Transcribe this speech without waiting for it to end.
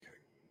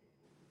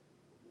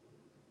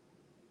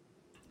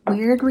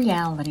Weird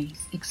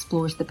Realities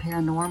explores the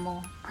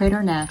paranormal,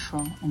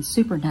 preternatural, and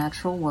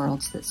supernatural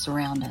worlds that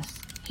surround us.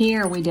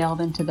 Here we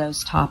delve into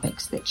those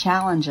topics that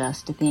challenge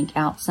us to think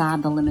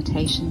outside the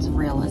limitations of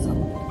realism,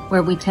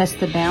 where we test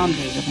the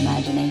boundaries of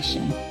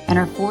imagination and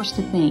are forced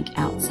to think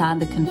outside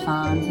the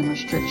confines and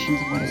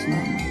restrictions of what is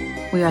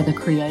normal. We are the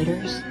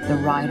creators, the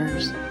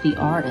writers, the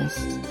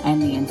artists,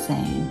 and the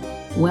insane.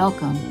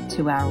 Welcome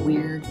to our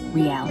Weird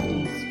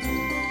Realities.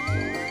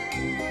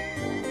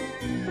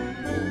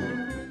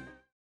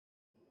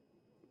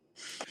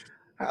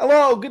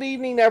 Hello, good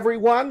evening,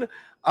 everyone.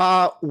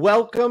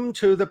 Welcome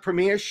to the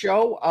premiere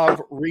show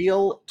of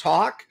Real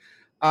Talk.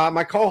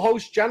 My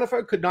co-host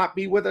Jennifer could not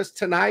be with us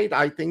tonight.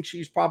 I think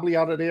she's probably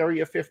out at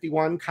Area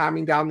 51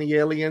 calming down the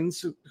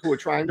aliens who are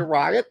trying to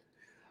riot.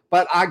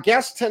 But our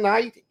guest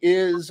tonight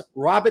is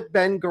Robert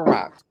Ben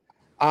Garant.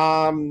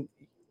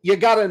 You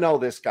got to know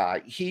this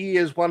guy. He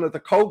is one of the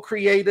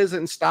co-creators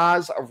and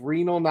stars of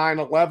Reno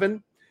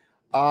 9/11.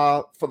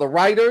 For the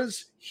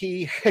writers,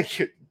 he...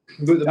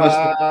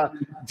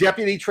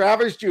 Deputy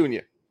Travers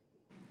Jr.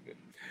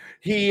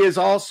 He is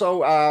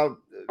also a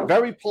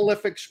very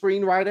prolific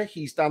screenwriter.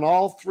 He's done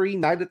all three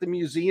Night at the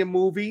Museum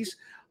movies.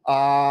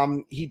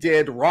 He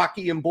did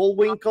Rocky and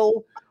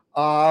Bullwinkle,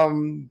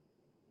 Baywatch,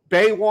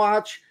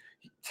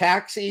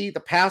 Taxi,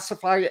 The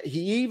Pacifier. He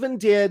even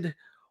did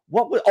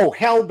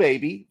Hell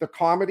Baby, the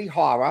comedy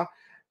horror,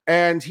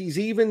 and he's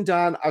even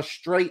done a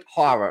straight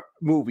horror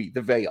movie,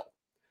 The Veil.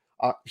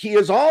 He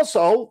is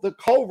also the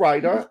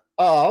co-writer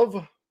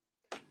of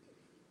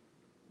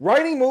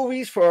Writing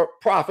Movies for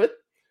Profit.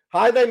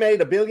 How They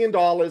Made $1 billion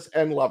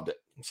and Loved It.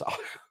 So,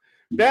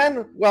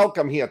 Ben,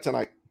 welcome here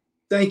tonight.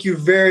 Thank you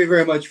very,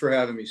 very much for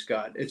having me,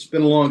 Scott. It's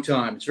been a long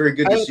time. It's very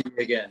good to see you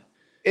again.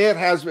 It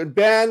has been.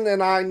 Ben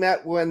and I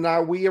met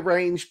when we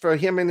arranged for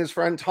him and his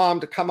friend Tom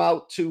to come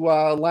out to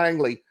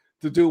Langley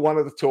to do one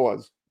of the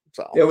tours.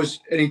 So it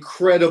was an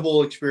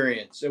incredible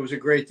experience. It was a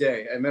great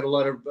day. I met a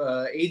lot of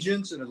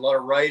agents and a lot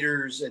of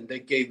writers, and they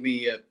gave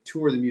me a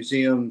tour of the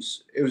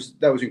museums.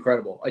 That was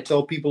incredible. I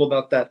tell people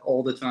about that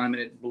all the time,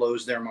 and it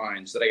blows their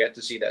minds that I got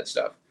to see that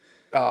stuff.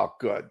 Oh,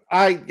 good.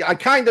 I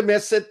kind of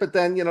miss it, but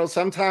then,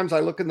 sometimes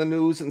I look in the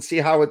news and see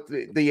how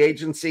the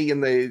agency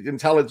and the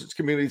intelligence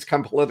communities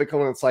come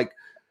political, and it's like,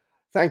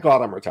 thank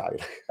God I'm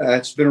retired.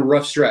 It's been a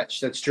rough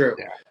stretch. That's true.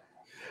 Yeah.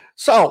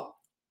 So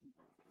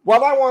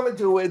what I want to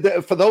do is,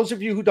 for those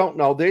of you who don't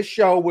know, this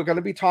show, we're going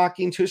to be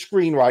talking to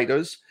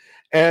screenwriters,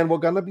 and we're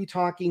going to be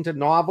talking to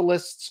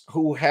novelists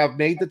who have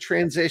made the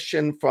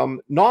transition from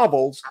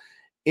novels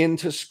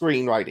into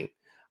screenwriting.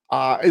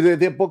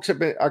 Their books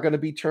are going to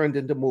be turned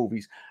into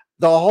movies.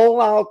 The whole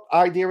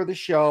idea of the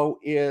show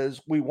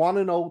is we want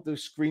to know the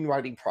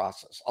screenwriting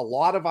process. A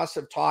lot of us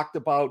have talked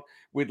about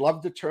we'd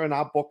love to turn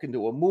our book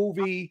into a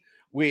movie.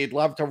 We'd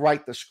love to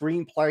write the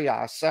screenplay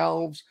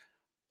ourselves.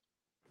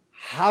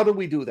 How do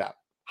we do that?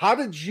 How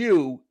did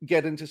you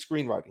get into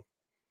screenwriting?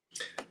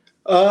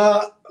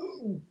 By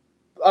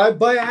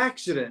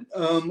accident.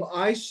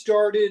 I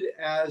started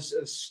as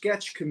a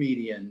sketch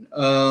comedian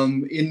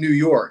in New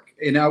York,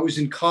 and I was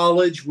in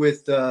college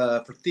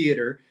for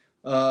theater.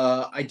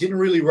 I didn't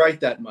really write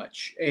that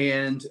much,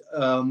 and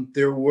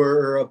there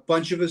were a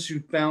bunch of us who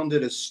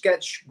founded a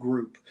sketch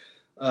group,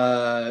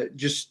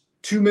 just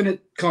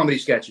 2-minute comedy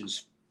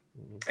sketches,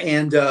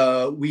 and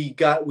we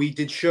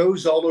did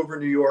shows all over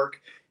New York.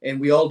 And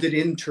we all did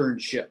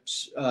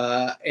internships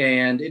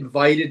and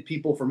invited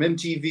people from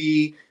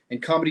MTV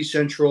and Comedy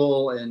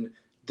Central and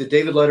the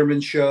David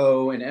Letterman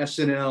Show and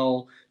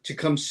SNL to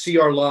come see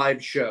our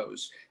live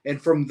shows.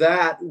 And from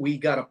that, we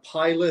got a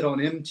pilot on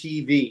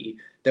MTV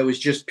that was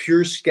just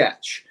pure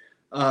sketch.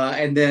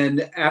 And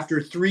then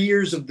after 3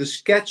 years of the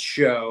sketch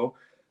show,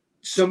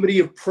 somebody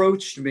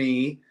approached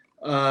me.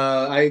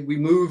 We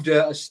moved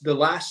the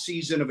last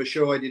season of a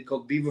show I did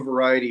called Viva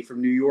Variety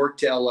from New York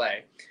to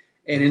LA.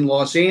 And in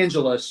Los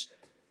Angeles,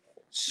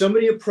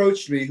 somebody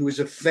approached me who was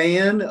a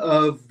fan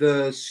of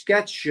the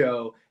sketch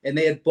show, and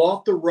they had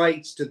bought the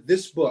rights to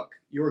this book,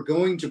 You're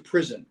Going to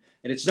Prison.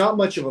 And it's not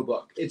much of a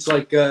book. It's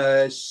like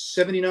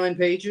 79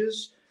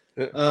 pages.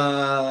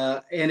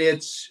 And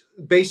it's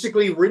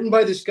basically written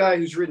by this guy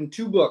who's written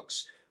 2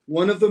 books.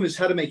 One of them is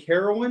How to Make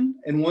Heroin,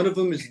 and one of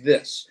them is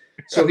this.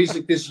 So he's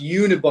like this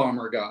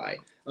Unabomber guy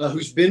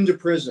who's been to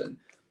prison.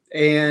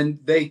 And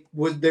they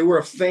were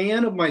a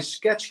fan of my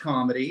sketch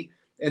comedy.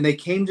 And they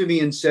came to me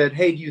and said,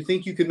 hey, do you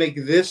think you could make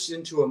this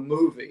into a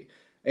movie?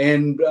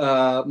 And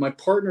my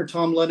partner,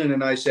 Tom Lennon,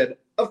 and I said,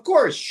 of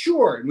course,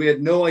 sure. And we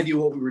had no idea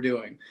what we were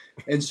doing.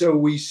 And so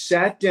we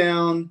sat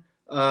down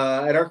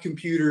at our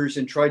computers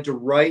and tried to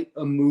write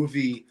a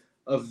movie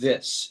of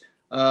this.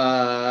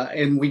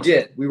 And we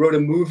did. We wrote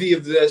a movie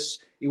of this.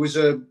 It was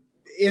a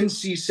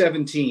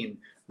NC-17,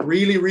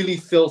 really, really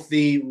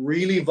filthy,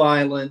 really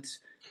violent,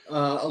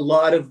 a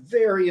lot of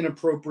very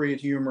inappropriate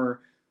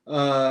humor.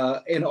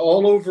 And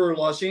all over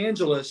Los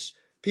Angeles,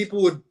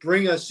 people would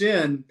bring us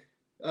in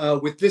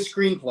with this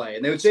screenplay.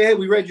 And they would say, hey,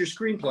 we read your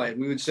screenplay.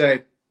 And we would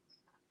say,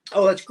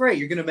 oh, that's great.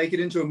 You're going to make it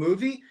into a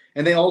movie?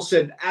 And they all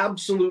said,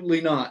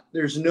 absolutely not.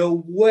 There's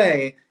no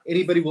way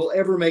anybody will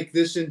ever make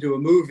this into a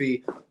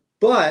movie.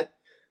 But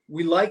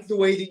we like the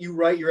way that you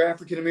write your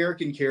African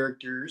American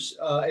characters.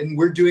 And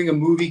we're doing a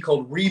movie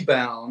called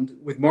Rebound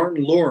with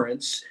Martin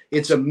Lawrence.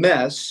 It's a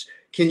mess.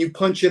 Can you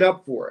punch it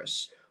up for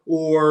us?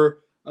 Or,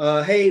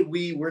 hey,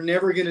 we're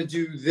never going to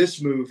do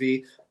this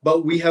movie,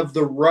 but we have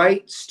the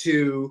rights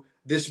to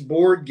this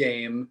board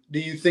game. Do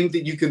you think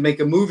that you could make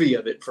a movie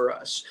of it for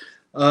us?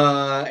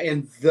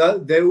 And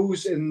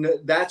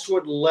that's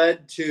what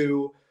led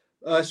to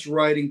us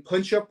writing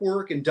punch-up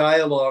work and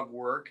dialogue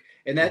work,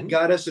 and that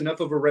got us enough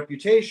of a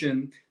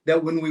reputation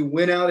that when we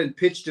went out and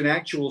pitched an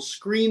actual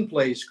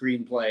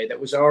screenplay that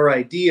was our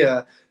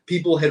idea,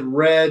 people had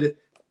read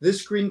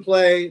this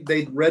screenplay,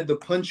 they'd read the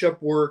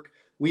punch-up work,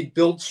 we'd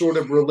built sort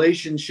of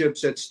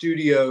relationships at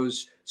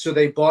studios, so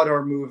they bought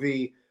our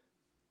movie,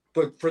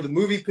 but for the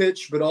movie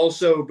pitch, but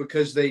also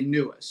because they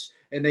knew us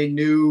and they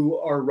knew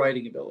our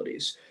writing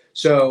abilities.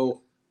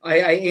 So I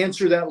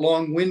answer that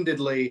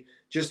long-windedly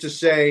just to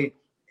say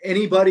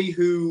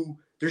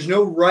there's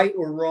no right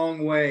or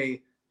wrong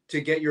way to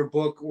get your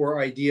book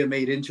or idea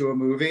made into a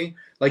movie.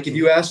 Like if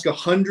you ask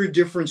 100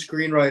 different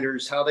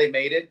screenwriters how they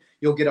made it,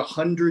 you'll get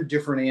 100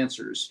 different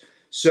answers.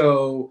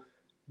 So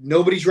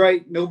nobody's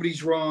right,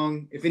 nobody's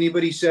wrong. If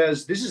anybody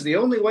says this is the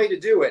only way to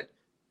do it,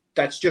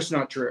 that's just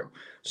not true.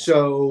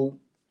 So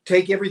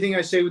take everything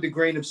I say with a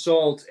grain of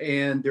salt,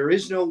 and there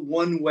is no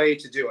one way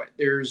to do it.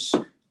 There's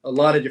a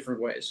lot of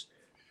different ways.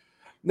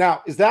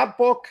 Now, is that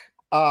book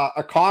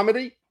a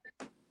comedy?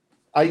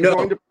 Are you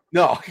going to?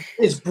 No,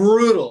 it's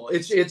brutal.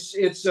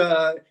 It's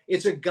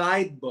a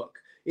guidebook.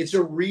 It's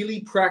a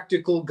really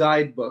practical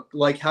guidebook,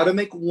 like how to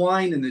make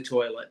wine in the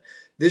toilet.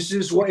 This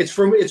is what it's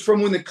from. It's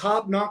from when the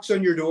cop knocks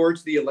on your door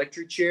to the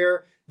electric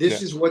chair.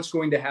 This is what's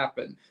going to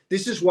happen.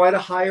 This is why to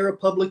hire a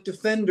public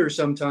defender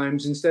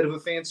sometimes instead of a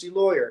fancy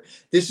lawyer.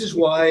 This is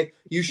why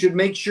you should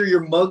make sure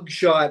your mug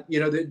shot,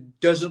 that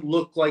doesn't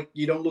look like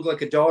you don't look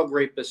like a dog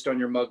rapist on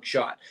your mug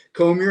shot.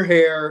 Comb your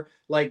hair,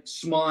 like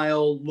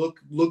smile,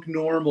 look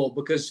normal,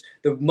 because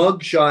the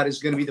mug shot is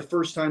going to be the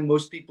first time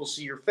most people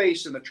see your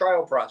face in the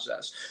trial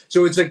process.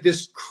 So it's like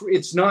this.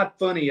 It's not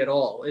funny at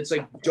all. It's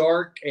like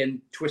dark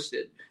and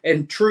twisted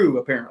and true,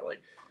 apparently.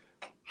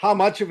 How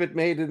much of it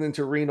made it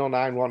into Reno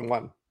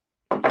 911?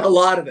 A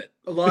lot of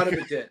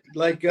it did.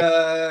 Like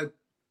a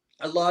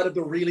lot of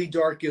the really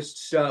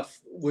darkest stuff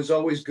was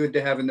always good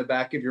to have in the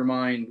back of your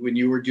mind when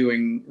you were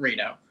doing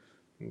Reno.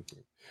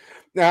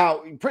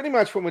 Now, pretty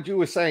much from what you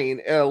were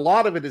saying, a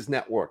lot of it is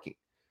networking.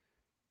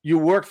 You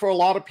worked for a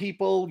lot of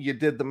people, you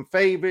did them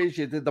favors,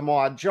 you did them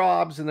odd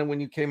jobs, and then when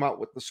you came out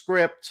with the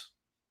script,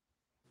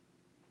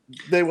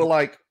 they were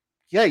like,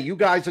 yeah, you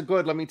guys are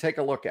good, let me take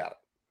a look at it.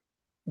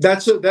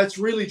 That's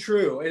really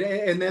true.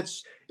 And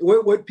that's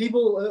what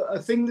people, a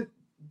thing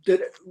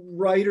that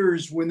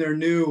writers, when they're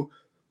new,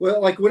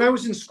 well, like when I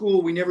was in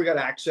school, we never got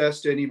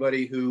access to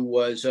anybody who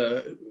was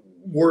a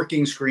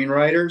working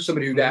screenwriter,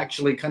 somebody who'd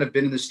actually kind of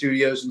been in the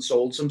studios and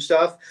sold some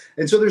stuff.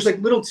 And so there's like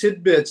little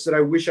tidbits that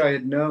I wish I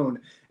had known.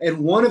 And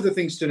one of the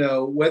things to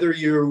know, whether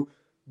you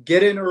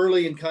get in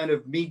early and kind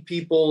of meet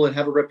people and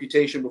have a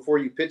reputation before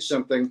you pitch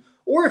something,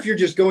 or if you're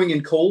just going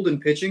in cold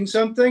and pitching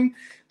something,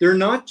 they're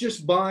not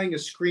just buying a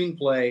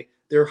screenplay,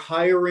 they're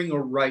hiring a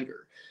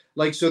writer.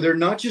 Like, so they're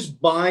not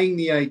just buying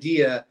the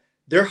idea,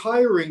 they're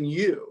hiring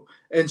you.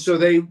 And so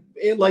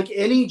like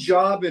any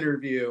job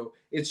interview,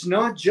 it's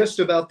not just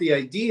about the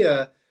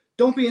idea.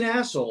 Don't be an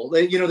asshole.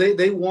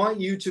 They want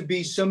you to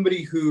be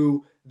somebody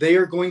who they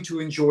are going to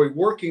enjoy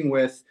working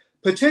with,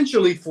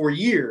 potentially for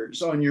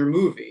years on your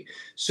movie.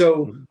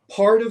 So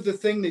part of the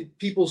thing that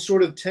people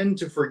sort of tend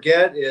to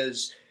forget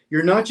is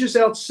you're not just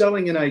out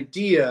selling an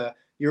idea,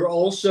 you're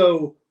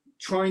also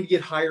trying to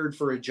get hired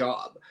for a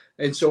job.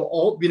 And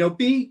so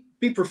be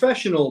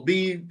professional,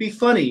 be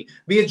funny,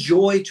 be a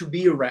joy to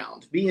be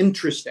around, be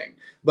interesting.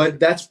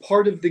 But that's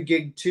part of the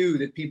gig too,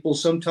 that people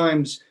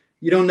sometimes,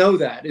 you don't know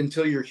that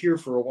until you're here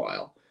for a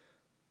while.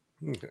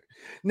 Okay.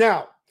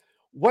 Now,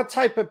 what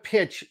type of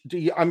pitch do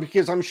you,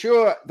 because I'm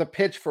sure the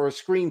pitch for a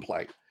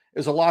screenplay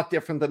is a lot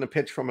different than a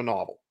pitch from a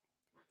novel.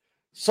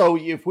 So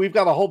if we've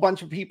got a whole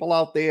bunch of people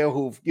out there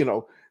who've,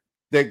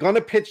 they're going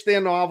to pitch their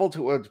novel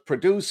to a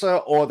producer,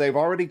 or they've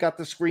already got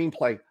the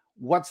screenplay,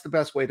 what's the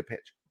best way to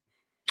pitch?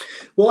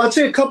 Well, I'd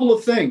say a couple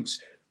of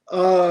things.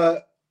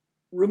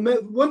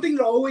 One thing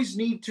to always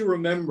need to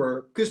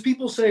remember, because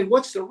people say,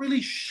 what's the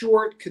really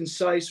short,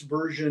 concise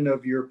version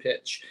of your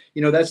pitch?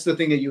 That's the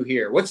thing that you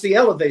hear. What's the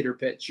elevator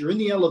pitch? You're in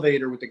the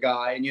elevator with the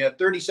guy and you have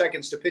 30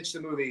 seconds to pitch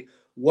the movie.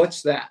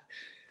 What's that?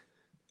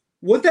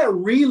 What that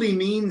really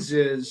means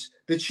is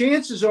the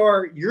chances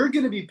are you're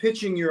going to be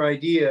pitching your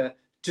idea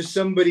to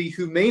somebody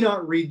who may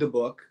not read the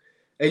book.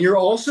 And you're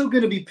also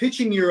going to be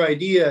pitching your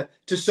idea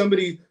to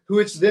somebody who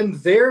it's then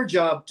their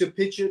job to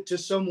pitch it to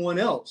someone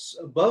else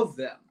above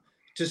them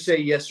to say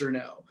yes or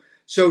no.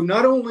 So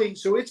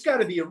it's got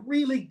to be a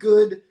really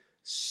good,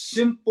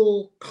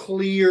 simple,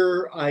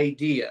 clear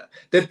idea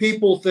that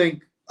people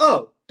think,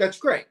 oh, that's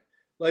great.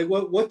 Like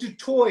what do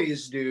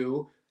toys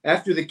do?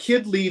 After the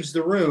kid leaves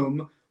the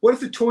room, what if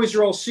the toys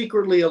are all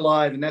secretly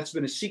alive, and that's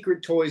been a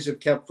secret toys have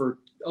kept for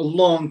a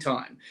long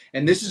time?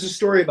 And this is a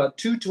story about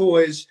two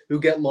toys who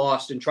get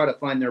lost and try to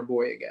find their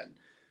boy again.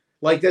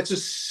 Like, that's a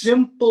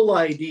simple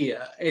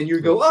idea, and you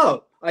go,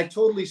 oh, I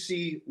totally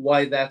see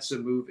why that's a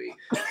movie.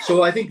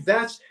 So I think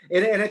that's,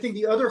 and I think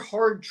the other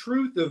hard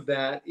truth of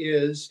that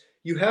is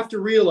you have to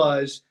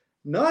realize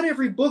not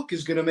every book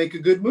is going to make a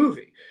good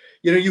movie.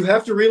 You know, you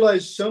have to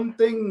realize some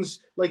things,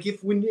 like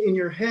if when in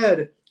your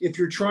head, if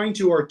you're trying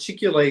to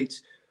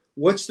articulate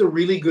what's the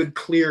really good,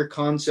 clear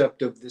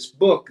concept of this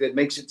book that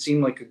makes it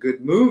seem like a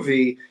good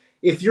movie,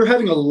 if you're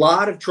having a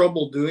lot of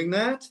trouble doing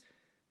that,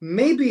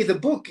 maybe the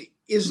book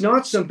is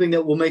not something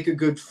that will make a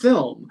good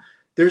film.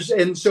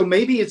 And so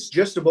maybe it's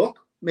just a book.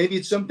 Maybe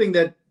it's something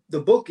that the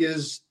book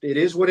is, it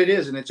is what it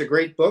is, and it's a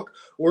great book.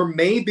 Or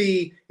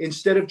maybe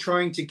instead of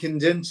trying to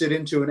condense it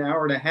into an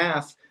hour and a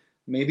half,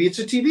 maybe it's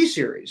a TV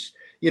series.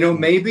 You know,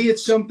 maybe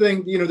it's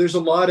something, you know, there's a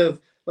lot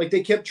of, like,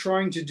 they kept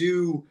trying to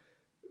do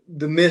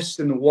The Mist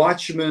and The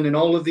Watchmen and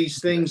all of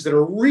these things that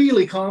are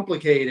really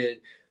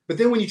complicated. But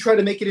then when you try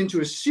to make it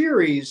into a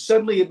series,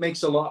 suddenly it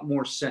makes a lot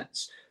more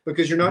sense,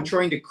 because you're not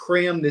trying to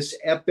cram this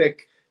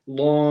epic,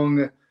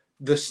 long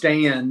The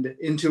Stand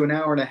into an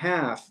hour and a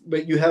half,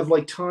 but you have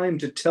like time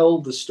to tell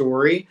the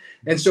story.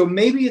 And so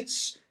maybe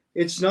it's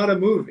not a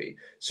movie.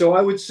 So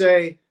I would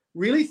say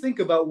really think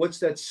about what's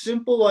that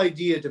simple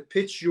idea to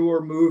pitch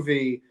your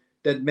movie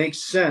that makes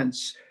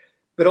sense,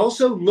 but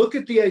also look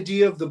at the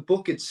idea of the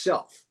book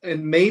itself.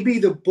 And maybe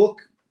the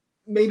book,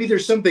 maybe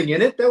there's something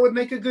in it that would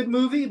make a good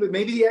movie, but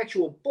maybe the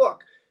actual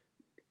book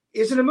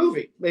isn't a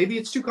movie. Maybe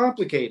it's too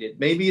complicated.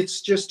 Maybe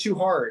it's just too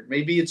hard.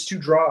 Maybe it's too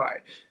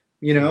dry,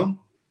 you know?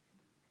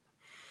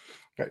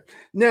 Okay.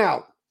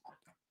 Now,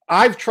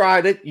 I've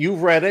tried it.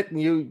 You've read it, and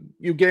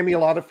you gave me a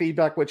lot of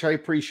feedback, which I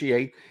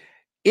appreciate.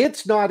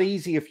 It's not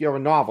easy if you're a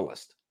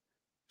novelist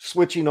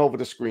switching over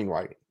to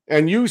screenwriting.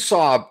 And you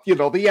saw, you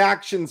know, the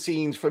action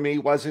scenes for me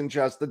wasn't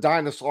just the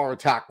dinosaur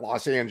attack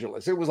Los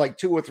Angeles. It was like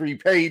 2 or 3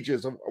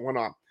 pages of went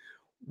on.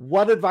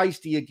 What advice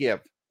do you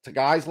give to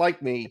guys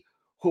like me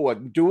who are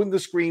doing the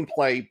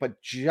screenplay but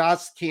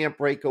just can't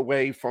break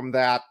away from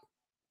that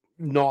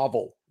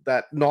novel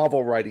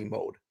writing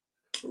mode?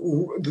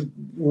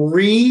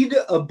 Read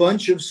a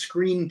bunch of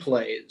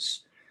screenplays.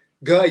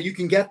 Go, you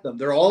can get them.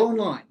 They're all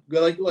online.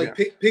 Go,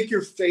 pick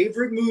your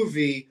favorite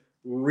movie,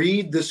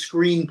 read the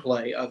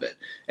screenplay of it,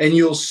 and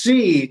you'll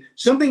see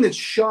something that's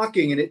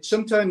shocking, and it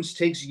sometimes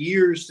takes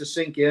years to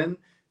sink in.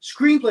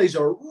 Screenplays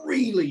are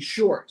really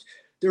short.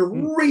 They're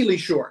really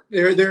short.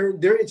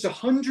 It's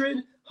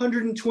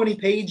 120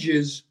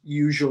 pages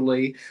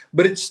usually,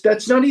 but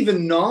that's not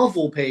even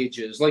novel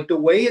pages. Like the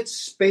way it's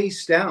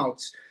spaced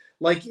out,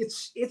 like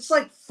it's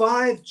like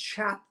 5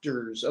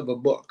 chapters of a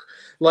book.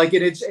 Like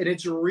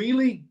it's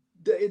really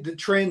the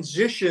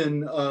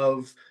transition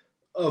of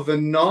a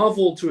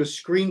novel to a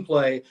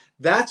screenplay.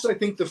 That's, I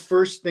think, the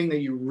first thing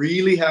that you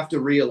really have to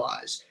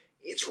realize.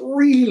 It's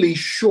really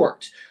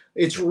short.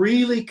 It's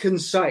really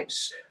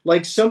concise.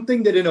 Like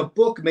something that in a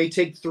book may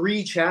take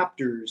 3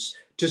 chapters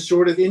to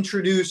sort of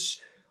introduce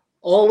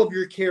all of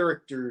your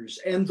characters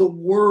and the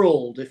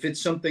world, if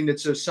it's something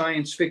that's a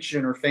science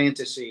fiction or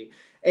fantasy,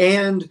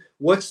 and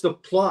what's the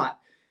plot.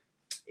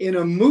 In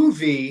a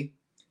movie,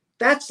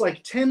 that's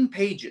like 10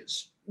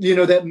 pages, you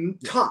know, that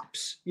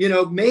tops, you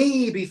know,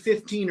 maybe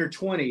 15 or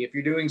 20 if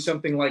you're doing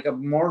something like a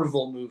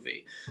Marvel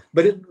movie.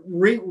 But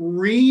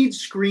read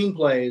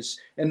screenplays,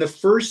 and the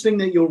first thing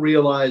that you'll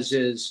realize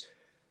is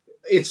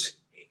it's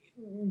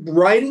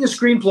writing a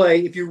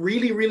screenplay, if you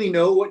really, really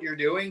know what you're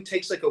doing,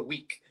 takes like a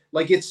week.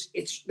 Like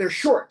they're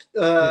short.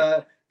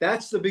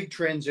 That's the big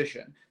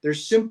transition. They're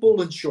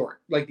simple and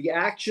short. Like the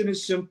action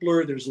is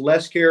simpler. There's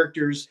less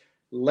characters,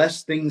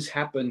 less things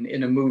happen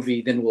in a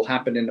movie than will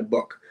happen in a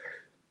book.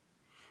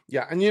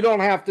 Yeah, and you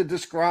don't have to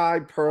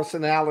describe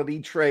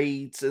personality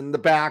traits and the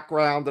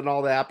background and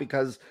all that,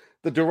 because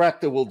the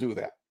director will do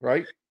that,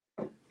 right?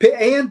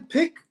 And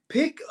pick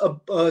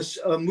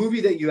a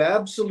movie that you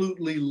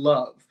absolutely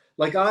love.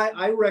 Like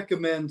I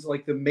recommend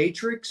like The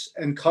Matrix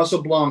and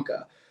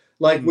Casablanca,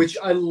 like which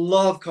I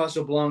love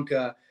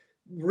Casablanca.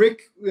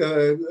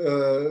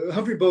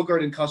 Humphrey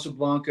Bogart in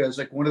Casablanca is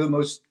like one of the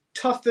most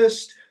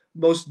toughest,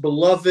 most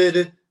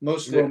beloved,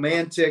 most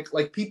romantic.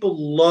 Like people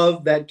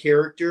love that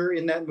character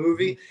in that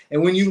movie.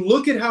 And when you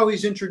look at how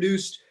he's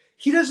introduced,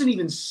 he doesn't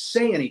even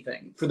say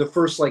anything for the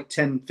first like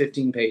 10,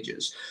 15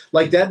 pages.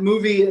 Like that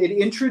movie, it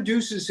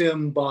introduces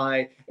him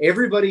by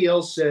everybody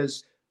else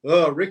says,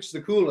 oh, Rick's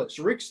the coolest.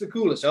 Rick's the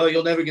coolest. Oh,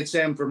 you'll never get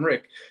Sam from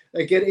Rick.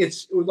 Like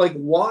it's like,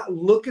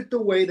 look at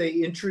the way they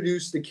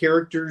introduce the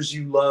characters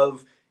you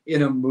love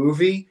in a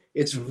movie.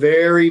 It's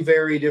very,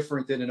 very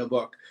different than in a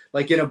book.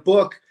 Like in a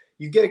book,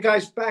 you get a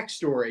guy's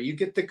backstory. You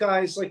get the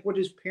guy's, like, what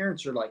his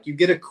parents are like. You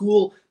get a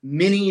cool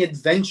mini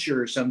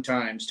adventure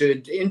sometimes to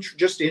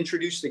just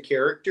introduce the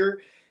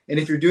character. And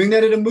if you're doing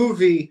that in a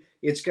movie,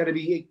 it's got to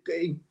be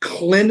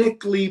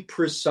clinically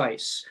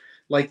precise.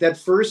 Like that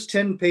first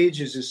 10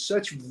 pages is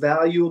such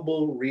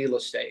valuable real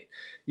estate.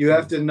 You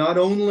have to not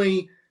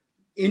only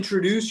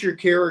introduce your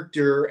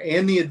character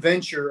and the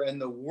adventure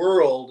and the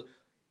world,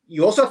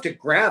 you also have to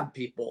grab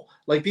people.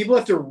 Like, people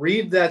have to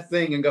read that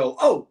thing and go,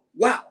 oh,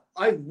 wow,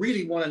 I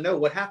really want to know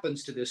what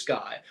happens to this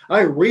guy.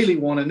 I really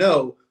want to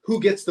know who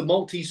gets the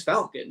Maltese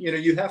Falcon. You know,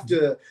 you have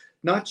to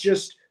not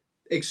just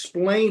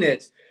explain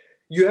it,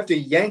 you have to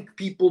yank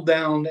people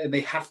down, and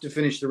they have to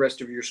finish the rest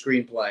of your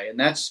screenplay. And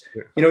that's,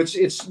 you know,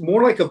 it's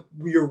more like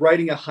you're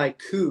writing a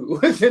haiku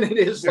than it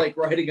is like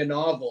writing a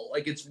novel.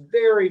 Like, it's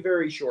very,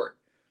 very short.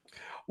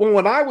 Well,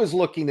 when I was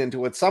looking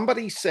into it,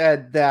 somebody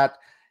said that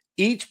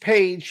each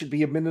page should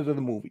be a minute of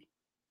the movie.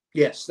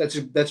 Yes,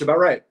 that's about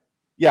right.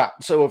 Yeah.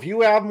 So if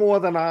you have more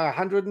than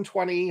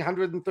 120,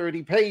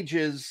 130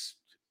 pages,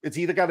 it's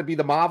either got to be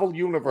the Marvel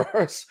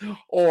universe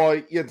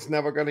or it's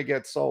never going to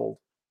get sold.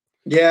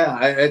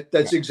 Yeah,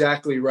 that's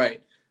exactly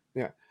right.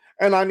 Yeah.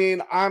 And I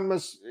mean, I'm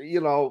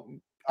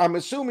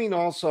assuming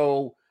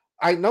also,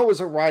 I know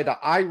as a writer,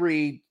 I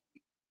read,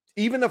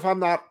 even if I'm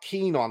not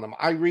keen on them,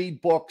 I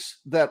read books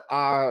that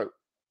are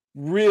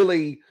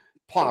really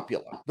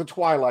popular, the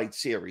Twilight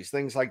series,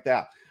 things like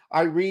that.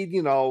 I read,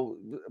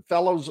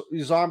 fellow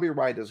zombie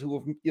writers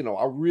who have,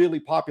 are really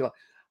popular.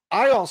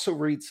 I also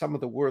read some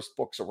of the worst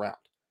books around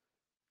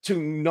to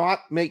not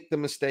make the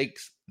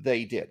mistakes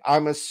they did.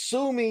 I'm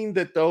assuming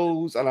that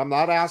those, and I'm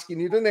not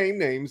asking you to name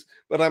names,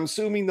 but I'm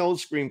assuming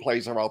those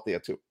screenplays are out there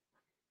too.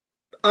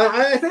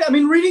 I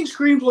mean, reading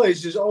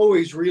screenplays is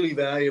always really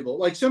valuable.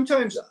 Like,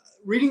 sometimes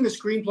reading the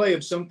screenplay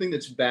of something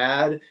that's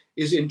bad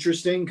is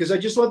interesting because I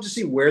just love to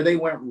see where they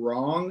went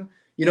wrong.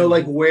 You know,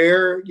 like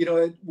where,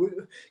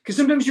 because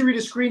sometimes you read a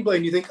screenplay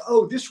and you think,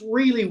 oh, this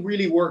really,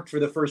 really worked for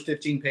the first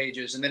 15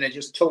 pages. And then it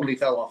just totally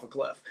fell off a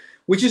cliff,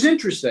 which is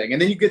interesting.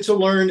 And then you get to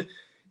learn.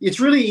 It's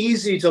really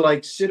easy to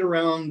like sit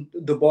around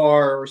the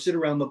bar or sit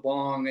around the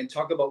bong and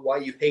talk about why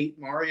you hate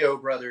Mario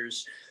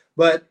Brothers.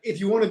 But if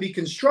you want to be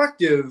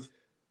constructive,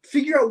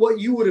 figure out what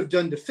you would have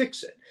done to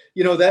fix it.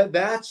 You know,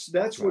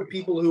 that's what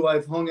people who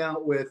I've hung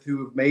out with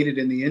who have made it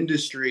in the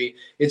industry.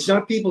 It's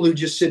not people who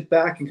just sit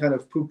back and kind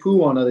of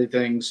poo-poo on other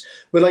things,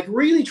 but like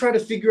really try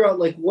to figure out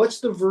like what's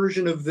the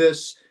version of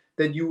this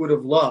that you would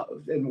have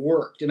loved and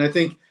worked. And I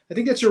think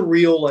that's a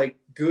real like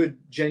good,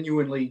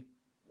 genuinely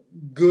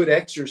good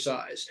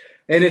exercise.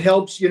 And it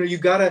helps, you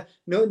gotta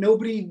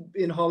nobody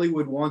in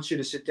Hollywood wants you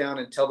to sit down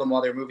and tell them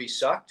why their movie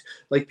sucked.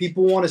 Like,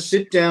 people want to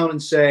sit down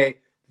and say,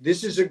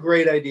 this is a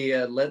great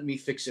idea, let me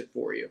fix it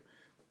for you.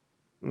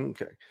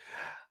 Okay.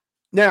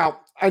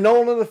 Now, I know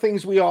one of the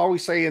things we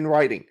always say in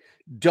writing,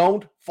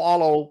 don't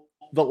follow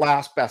the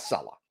last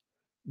bestseller.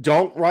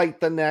 Don't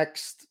write the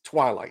next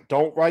Twilight.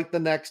 Don't write the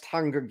next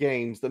Hunger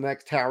Games, the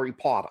next Harry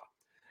Potter.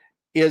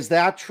 Is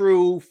that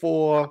true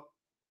for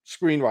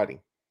screenwriting?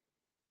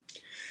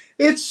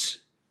 It's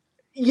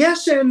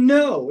yes and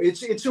no.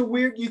 It's a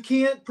weird, you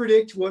can't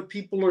predict what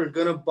people are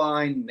going to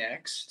buy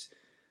next.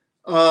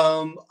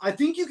 I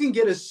think you can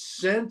get a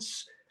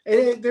sense.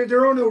 And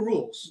there are no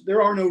rules.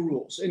 There are no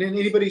rules. And then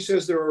anybody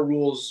says there are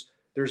rules,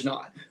 there's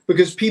not.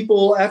 Because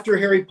people, after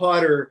Harry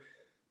Potter,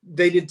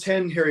 they did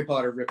 10 Harry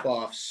Potter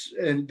ripoffs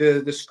and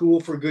the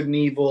School for Good and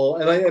Evil.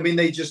 And I mean,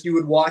 you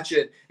would watch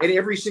it and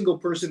every single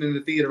person in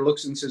the theater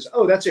looks and says,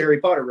 oh, that's a Harry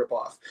Potter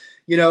ripoff.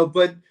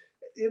 But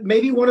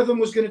maybe one of them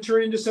was going to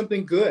turn into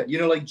something good.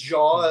 Like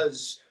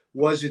Jaws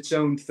was its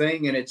own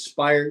thing and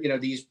inspired,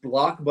 these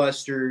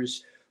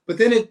blockbusters. But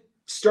then it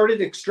started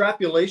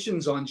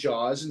extrapolations on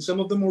Jaws, and some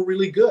of them were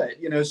really good,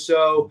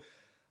 so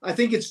I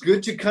think it's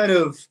good to kind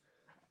of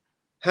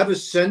have a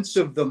sense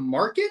of the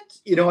market.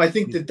 I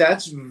think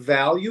that's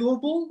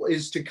valuable,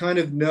 is to kind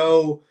of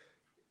know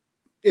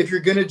if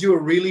you're going to do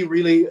a really,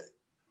 really,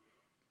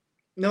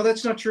 no,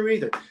 that's not true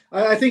either.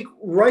 I think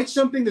write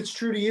something that's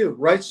true to you,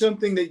 write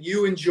something that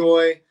you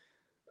enjoy.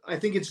 I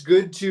think it's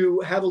good to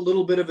have a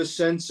little bit of a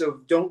sense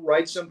of, don't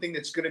write something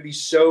that's going to be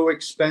so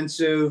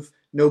expensive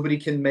nobody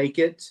can make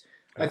it.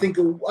 I think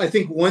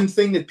one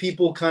thing that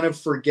people kind of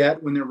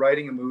forget when they're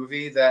writing a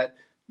movie, that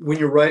when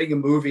you're writing a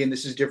movie, and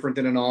this is different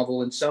than a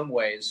novel in some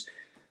ways,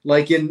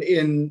 like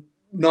in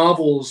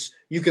novels,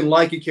 you can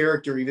like a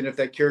character even if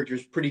that character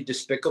is pretty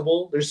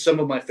despicable. There's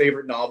some of my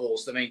favorite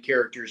novels, the main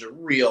characters are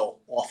real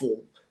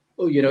awful.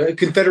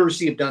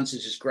 Confederacy of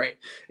Dunces is great,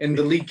 and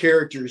the lead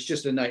character is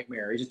just a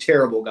nightmare. He's a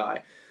terrible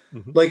guy.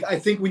 Like, I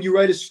think when you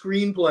write a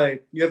screenplay,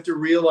 you have to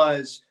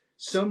realize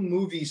some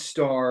movie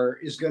star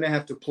is going to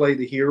have to play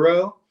the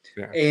hero.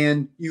 Yeah.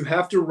 And you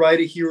have to write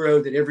a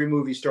hero that every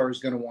movie star is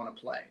going to want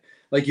to play.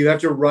 Like, you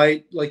have to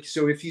write, like,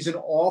 so if he's an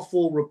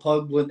awful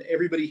repugnant,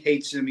 everybody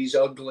hates him, he's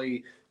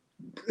ugly,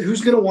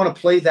 who's going to want to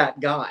play that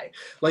guy?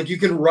 Like, you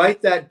can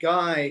write that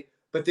guy,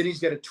 but then he's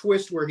got a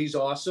twist where he's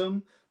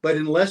awesome. But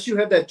unless you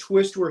have that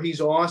twist where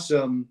he's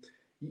awesome,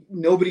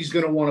 nobody's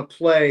going to want to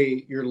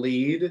play your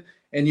lead.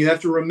 And you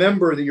have to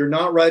remember that you're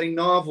not writing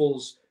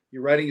novels,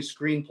 you're writing a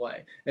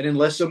screenplay. And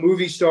unless a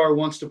movie star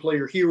wants to play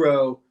your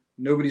hero,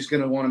 nobody's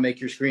going to want to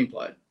make your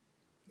screenplay.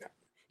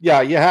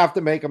 Yeah, you have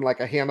to make them like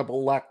a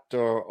Hannibal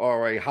Lecter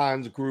or a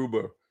Hans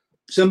Gruber.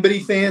 Somebody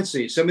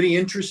fancy, somebody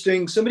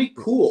interesting, somebody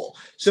cool,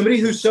 somebody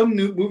who some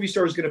new movie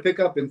star is going to pick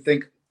up and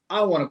think,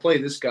 I want to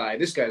play this guy.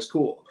 This guy's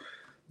cool.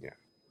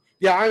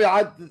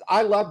 Yeah,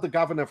 I love the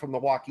governor from The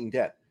Walking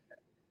Dead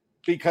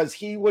because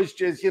he was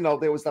just,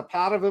 there was the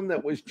part of him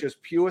that was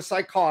just pure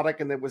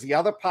psychotic, and there was the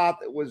other part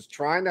that was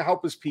trying to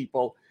help his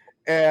people.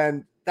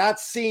 And that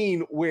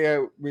scene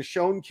where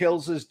Michonne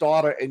kills his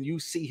daughter and you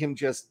see him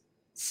just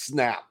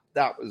snap,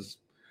 that was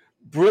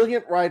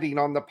brilliant writing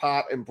on the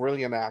part and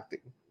brilliant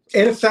acting.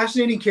 And a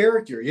fascinating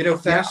character,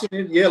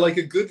 fascinating. Yeah, like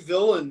a good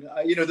villain.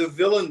 The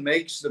villain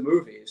makes the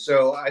movie.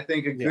 So I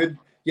think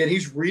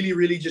he's really,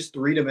 really just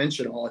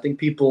three-dimensional. I think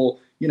people,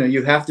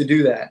 you have to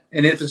do that.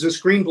 And if it's a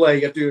screenplay,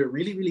 you have to do it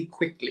really, really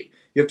quickly.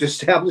 You have to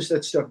establish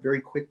that stuff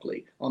very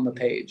quickly on the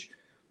page.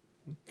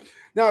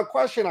 Now, a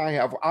question I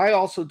have, I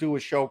also do a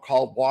show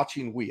called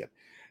Watching Weird.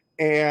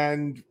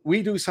 And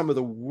we do some of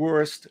the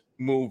worst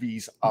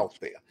movies out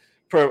there.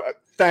 For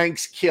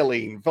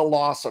Thanksgiving,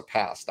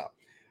 Velocipasta.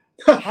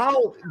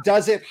 How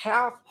does it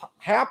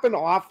happen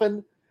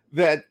often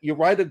that you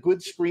write a good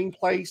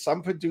screenplay,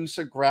 some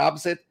producer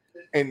grabs it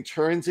and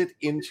turns it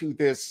into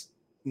this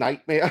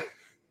nightmare?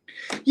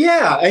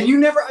 Yeah,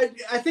 and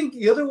I think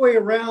the other way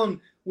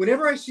around,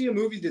 whenever I see a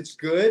movie that's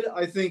good,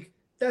 I think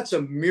that's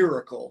a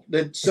miracle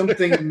that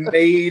something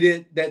made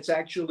it that's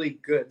actually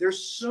good.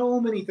 There's so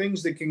many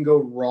things that can go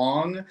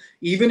wrong,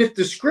 even if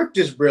the script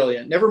is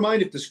brilliant. Never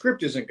mind if the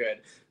script isn't good.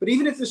 But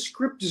even if the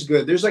script is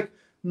good, there's like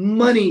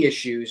money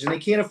issues and they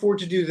can't afford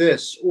to do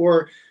this.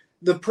 Or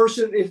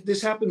if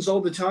this happens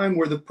all the time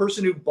where the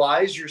person who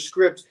buys your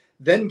script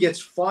then gets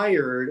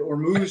fired or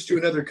moves to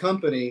another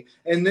company,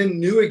 and then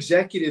new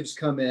executives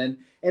come in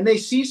and they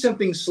see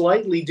something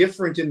slightly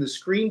different in the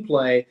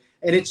screenplay,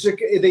 and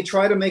they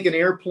try to make an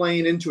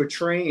airplane into a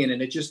train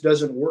and it just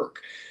doesn't work.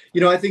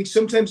 I think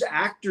sometimes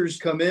actors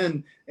come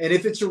in, and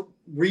if it's a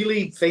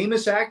really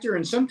famous actor,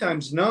 and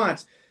sometimes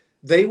not,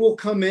 they will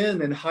come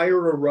in and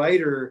hire a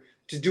writer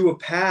to do a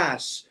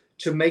pass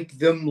to make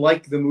them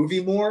like the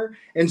movie more.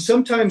 And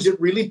sometimes it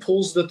really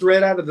pulls the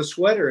thread out of the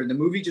sweater and the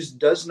movie just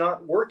does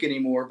not work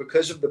anymore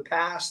because of the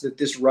pass that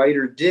this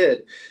writer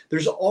did.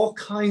 There's all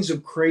kinds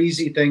of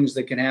crazy things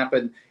that can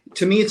happen.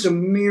 To me, it's a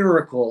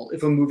miracle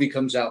if a movie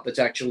comes out that's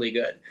actually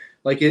good.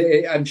 Like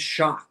I'm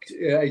shocked.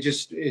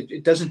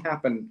 It doesn't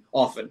happen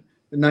often.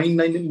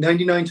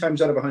 99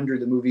 times out of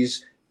 100, the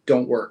movies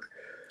don't work.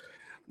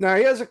 Now,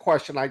 here's a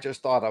question I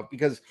just thought of,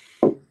 because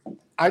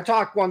I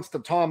talked once to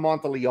Tom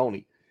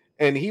Monteleone,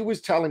 and he was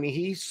telling me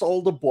he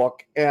sold a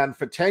book, and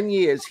for 10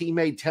 years, he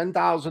made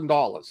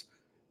 $10,000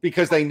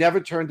 because they never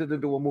turned it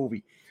into a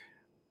movie.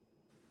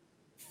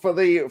 For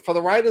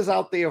the writers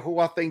out there who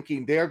are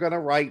thinking they're going to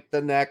write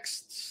the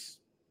next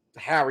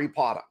Harry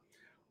Potter,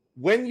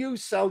 when you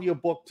sell your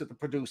book to the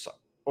producer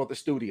or the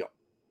studio,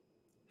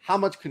 how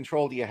much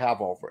control do you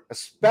have over it?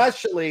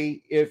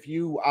 Especially if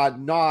you are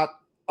not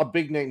a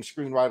big name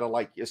screenwriter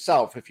like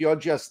yourself. If you're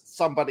just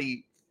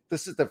somebody,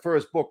 this is the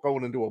first book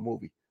going into a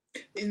movie.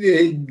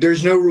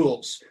 There's no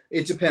rules.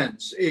 It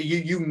depends.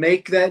 You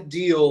make that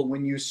deal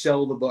when you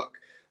sell the book.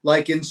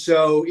 And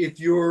so if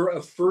you're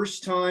a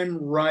first-time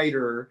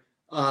writer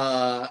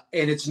and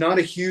it's not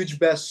a huge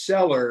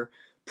bestseller,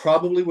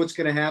 probably what's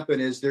going to happen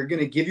is they're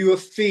going to give you a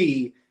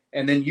fee,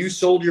 and then you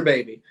sold your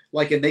baby.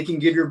 And they can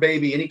give your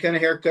baby any kind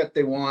of haircut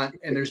they want,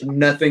 and there's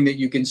nothing that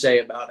you can say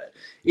about it.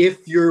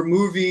 If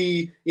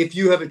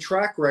you have a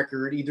track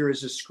record, either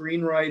as a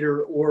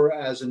screenwriter or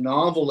as a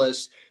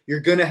novelist, you're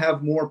going to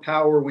have more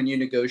power when you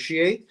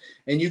negotiate.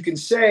 And you can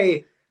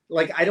say,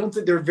 I don't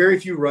think there are very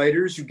few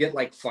writers who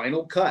get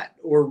final cut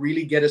or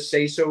really get a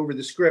say-so over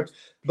the script.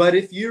 But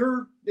if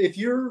you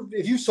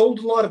sold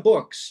a lot of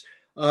books,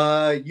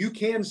 you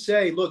can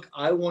say, look,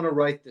 I want to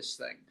write this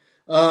thing.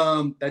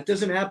 That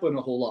doesn't happen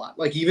a whole lot.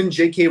 Even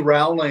J.K.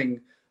 Rowling,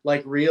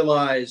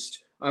 realized,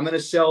 I'm going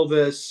to sell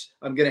this.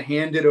 I'm going to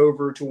hand it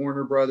over to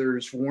Warner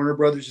Brothers. Warner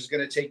Brothers is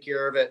going to take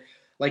care of it.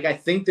 I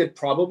think that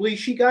probably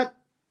she got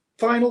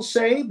final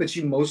say, but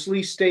she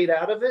mostly stayed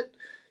out of it.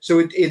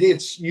 So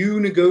it's you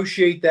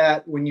negotiate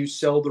that when you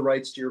sell the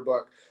rights to your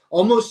book.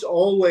 Almost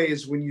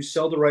always when you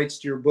sell the rights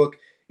to your book,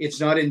 it's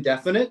not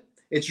indefinite.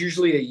 It's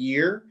usually a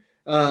year.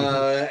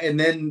 And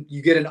then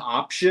you get an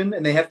option,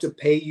 and they have to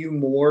pay you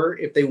more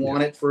if they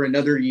want it for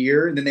another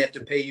year. And then they have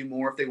to pay you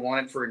more if they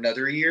want it for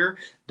another year.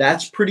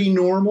 That's pretty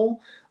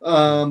normal.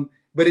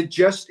 But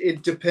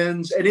it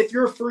depends. And if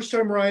you're a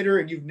first-time writer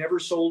and you've never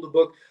sold a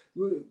book,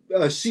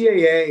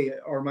 CAA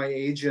are my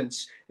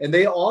agents, and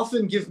they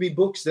often give me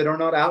books that are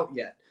not out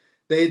yet.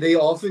 They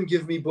often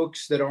give me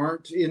books that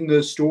aren't in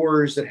the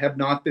stores, that have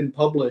not been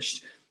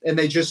published. And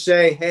they just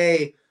say,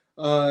 hey,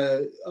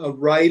 a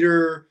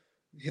writer,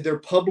 their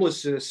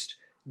publicist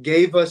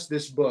gave us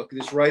this book.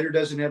 This writer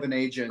doesn't have an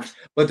agent,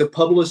 but the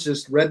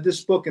publicist read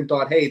this book and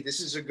thought, hey, this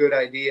is a good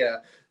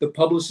idea. The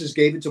publicist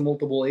gave it to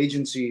multiple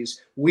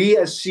agencies. We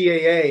as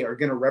CAA are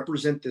going to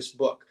represent this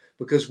book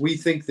because we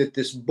think that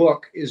this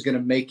book is going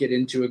to make it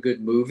into a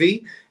good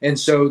movie. And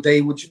so they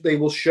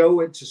will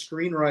show it to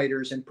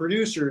screenwriters and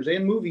producers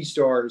and movie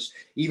stars,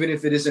 even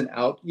if it isn't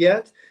out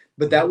yet.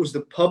 but that was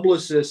the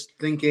publicist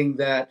thinking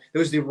that it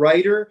was the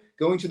writer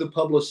going to the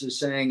publicist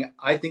saying,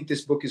 I think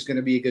this book is going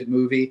to be a good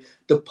movie.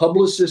 The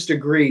publicist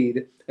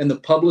agreed, and the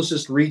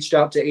publicist reached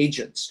out to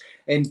agents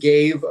and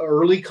gave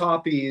early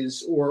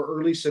copies or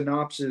early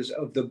synopses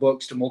of the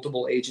books to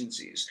multiple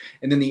agencies.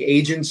 And then the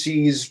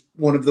agencies,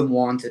 one of them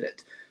wanted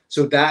it.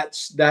 So that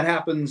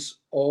happens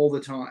all the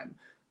time,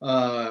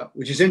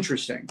 which is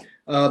interesting.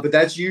 But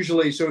that's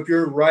usually, so if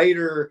you're a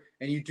writer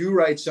and you do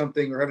write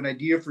something or have an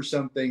idea for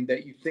something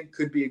that you think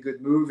could be a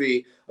good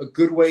movie, a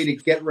good way to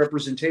get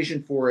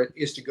representation for it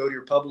is to go to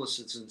your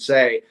publicists and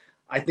say,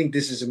 I think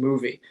this is a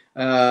movie.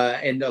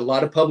 And a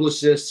lot of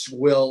publicists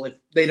will, if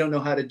they don't know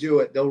how to do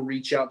it, they'll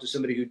reach out to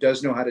somebody who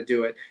does know how to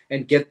do it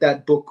and get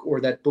that book or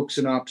that book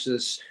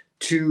synopsis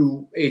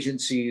to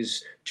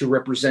agencies to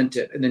represent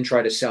it and then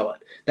try to sell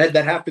it.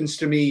 That happens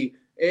to me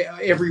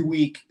every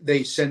week.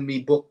 They send me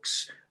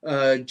books,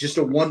 just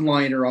a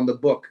one-liner on the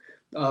book,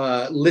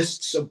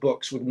 lists of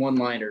books with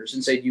one-liners,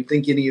 and say, do you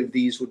think any of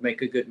these would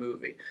make a good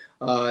movie?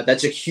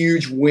 That's a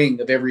huge wing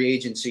of every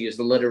agency is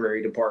the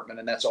literary department,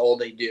 and that's all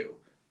they do.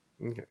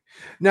 Okay.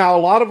 Now, a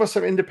lot of us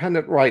are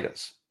independent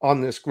writers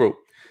on this group.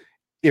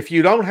 If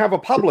you don't have a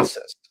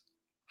publicist,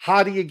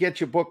 how do you get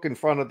your book in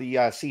front of the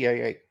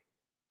CAA?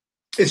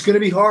 It's going to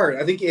be hard.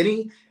 I think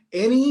the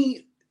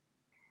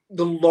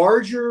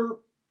larger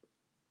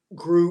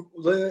group,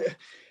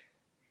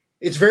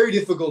 it's very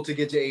difficult to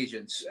get to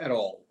agents at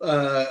all,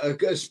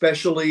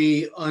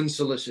 especially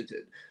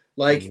unsolicited.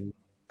 Like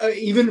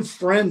even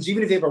friends,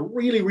 even if they have a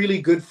really,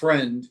 really good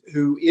friend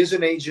who is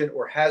an agent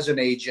or has an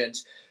agent,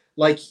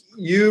 like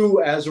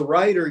you as a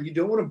writer, you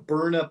don't want to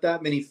burn up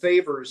that many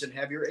favors and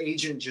have your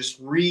agent just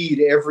read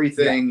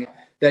everything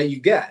that you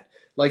get.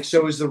 Like,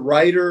 so as the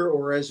writer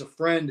or as a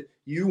friend,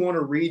 you want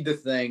to read the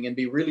thing and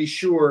be really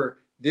sure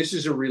this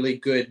is a really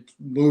good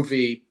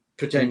movie,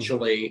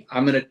 potentially.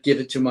 I'm going to give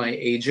it to my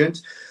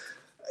agent.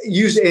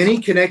 Use any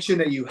connection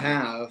that you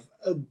have.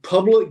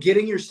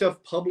 Getting your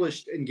stuff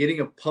published and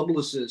getting a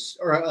publicist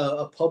or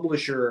a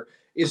publisher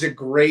is a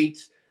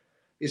great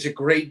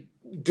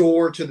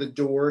door to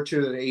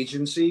the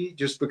agency,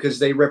 just because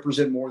they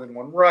represent more than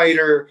one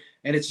writer,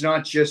 and it's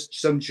not just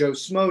some Joe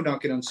Smo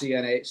knocking on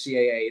CAA.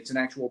 It's an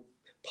actual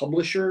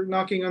publisher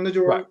knocking on the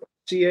door, right.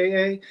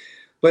 CAA.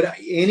 But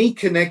any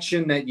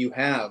connection that you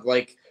have,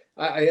 like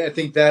I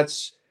think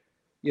that's,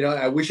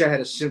 I wish I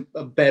had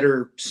a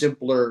better,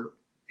 simpler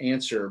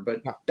answer,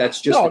 but that's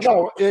just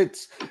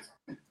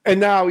and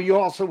now you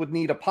also would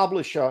need a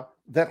publisher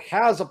that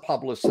has a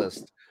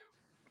publicist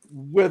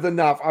with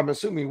enough, I'm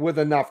assuming with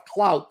enough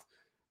clout,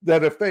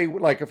 that if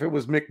it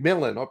was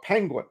Macmillan or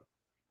Penguin,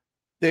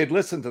 they'd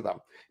listen to them.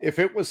 If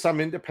it was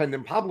some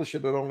independent publisher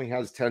that only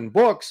has 10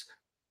 books,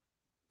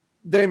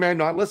 they may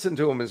not listen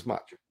to them as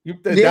much.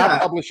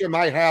 That publisher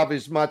might have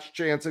as much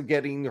chance of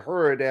getting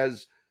heard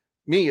as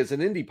me as an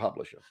indie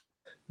publisher.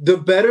 The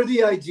better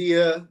the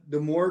idea, the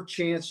more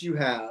chance you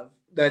have.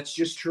 That's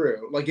just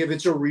true. Like if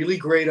it's a really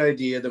great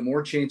idea, the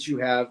more chance you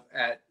have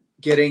at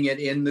getting it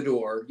in the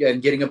door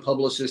and getting a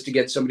publicist to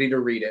get somebody to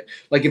read it.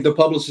 Like if the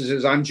publicist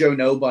says, I'm Joe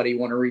Nobody,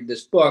 want to read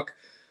this book?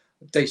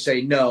 They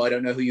say, no, I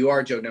don't know who you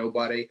are, Joe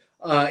Nobody.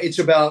 It's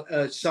about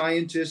a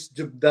scientist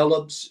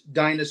develops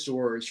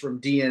dinosaurs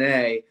from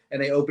DNA,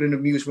 and they open an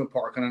amusement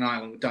park on an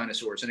island with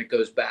dinosaurs, and it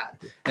goes bad.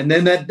 And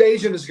then that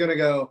agent is going to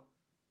go,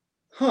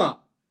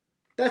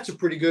 that's a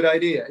pretty good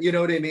idea. You know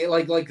what I mean?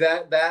 Like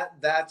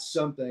that's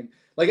something.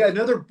 Like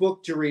another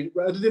book to read,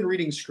 rather than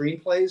reading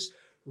screenplays,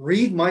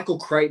 read Michael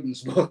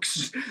Crichton's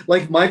books.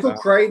 Like Michael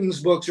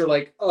Crichton's books are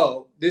like,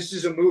 oh, this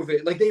is a movie.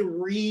 Like they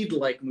read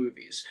like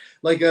movies.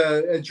 Like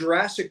a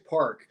Jurassic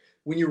Park.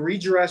 When you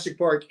read Jurassic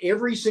Park,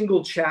 every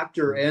single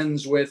chapter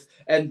ends with,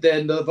 and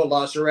then the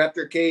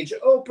Velociraptor cage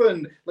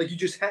opened. Like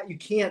you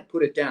can't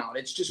put it down.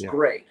 It's just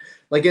great.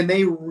 Like, and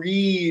they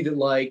read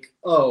like,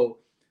 oh,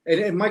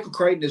 and Michael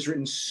Crichton has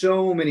written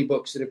so many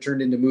books that have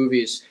turned into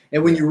movies.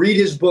 And when you read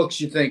his books,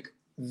 you think,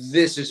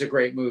 this is a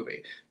great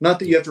movie. Not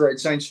that you have to write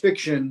science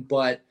fiction,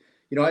 but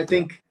I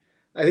think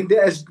that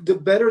as the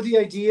better the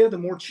idea, the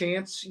more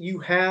chance you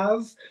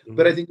have.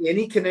 But I think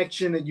any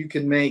connection that you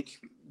can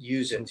make,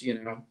 use it.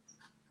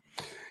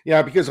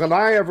 Yeah, because when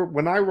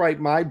I write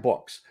my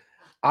books,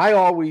 I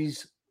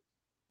always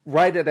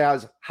write it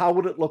as, how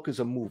would it look as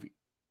a movie?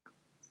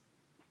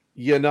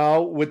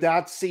 Would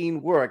that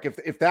scene work?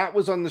 If that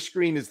was on the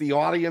screen, is the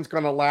audience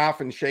going to laugh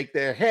and shake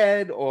their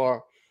head?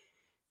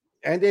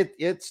 And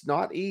it's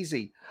not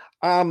easy.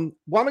 Want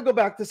to go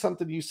back to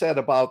something you said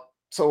about,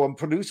 so a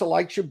producer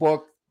likes your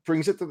book,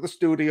 brings it to the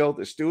studio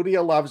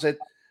loves it.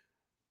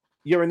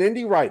 You're an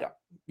indie writer.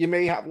 You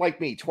may have,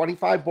 like me,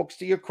 25 books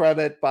to your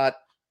credit, but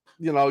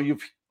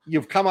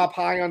you've come up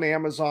high on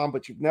Amazon,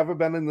 but you've never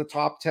been in the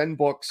top 10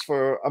 books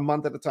for a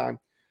month at a time.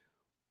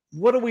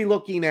 What are we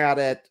looking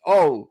at?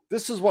 Oh,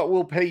 this is what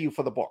we'll pay you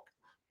for the book.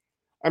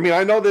 I mean,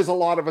 I know there's a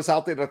lot of us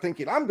out there that are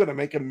thinking, I'm going to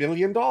make $1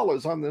 million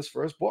on this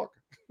first book.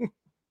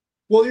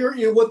 Well,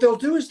 what they'll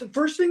do is, the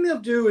first thing they'll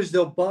do is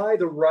they'll buy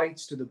the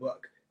rights to the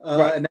book.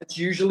 Right. And that's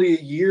usually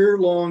a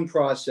year-long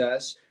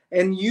process.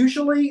 And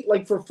usually,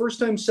 like for a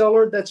first-time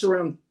seller, that's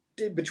around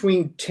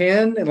between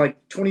 10 and like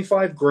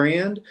 25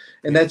 grand.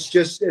 And that's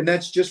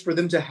just for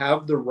them to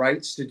have the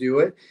rights to do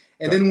it.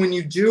 And then when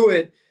you do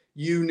it,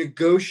 you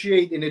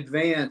negotiate in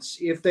advance.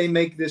 If they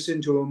make this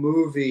into a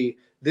movie,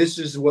 this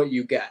is what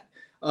you get.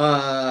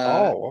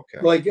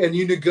 And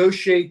you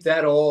negotiate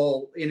that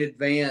all in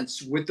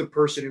advance with the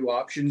person who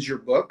options your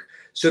book,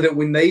 so that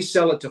when they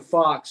sell it to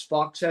Fox,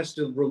 Fox has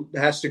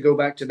to go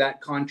back to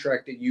that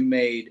contract that you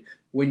made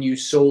when you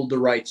sold the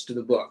rights to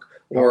the book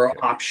or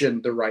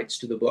optioned the rights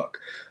to the book.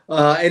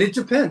 And it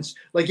depends.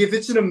 Like if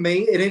it's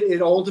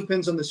it all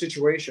depends on the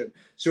situation.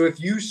 So if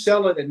you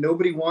sell it and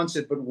nobody wants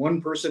it, but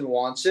one person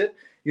wants it,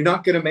 you're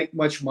not going to make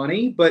much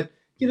money, but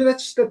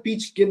that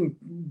beats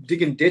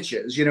digging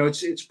ditches.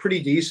 It's pretty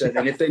decent.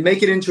 And if they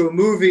make it into a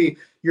movie,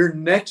 your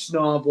next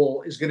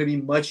novel is going to be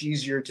much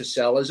easier to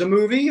sell as a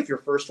movie if your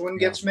first one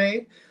gets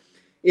made.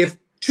 If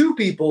two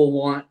people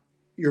want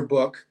your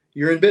book,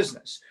 you're in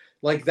business.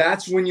 Like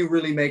that's when you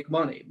really make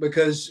money,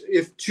 because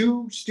if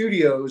two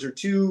studios or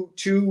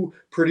two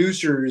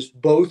producers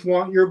both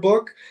want your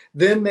book,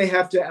 then they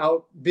have to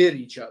outbid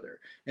each other.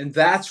 And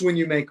that's when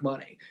you make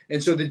money.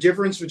 And so the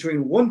difference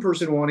between one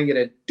person wanting it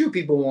and two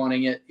people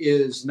wanting it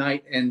is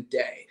night and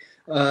day.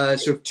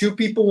 So if two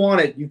people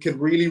want it, you could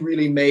really,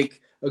 really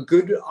make a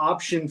good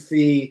option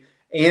fee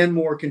and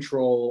more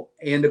control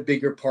and a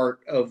bigger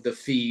part of the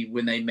fee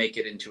when they make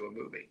it into a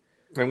movie.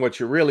 And what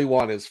you really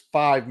want is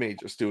 5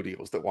 major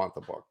studios that want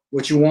the book.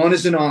 What you want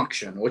is an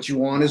auction. What you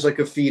want is like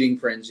a feeding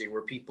frenzy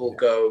where people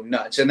go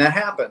nuts. And that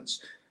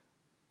happens.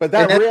 But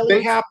that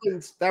really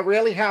happens. That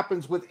really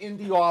happens with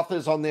indie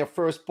authors on their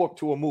first book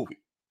to a movie.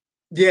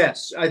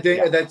 Yes, I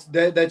think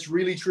that's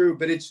really true.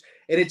 But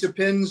it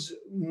depends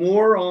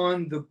more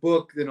on the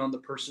book than on the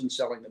person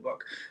selling the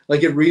book.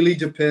 Like it really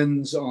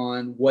depends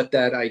on what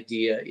that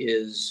idea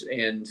is,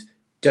 and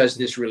does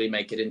this really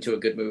make it into a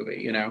good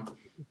movie?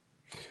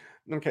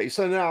 Okay,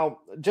 so now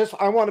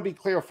I want to be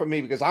clear for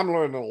me, because I'm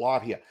learning a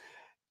lot here.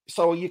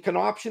 So you can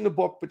option the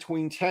book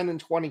between 10 and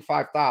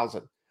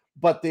 25,000,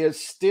 but there's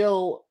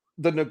still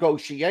the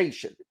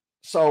negotiation.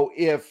 So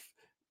if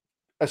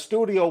a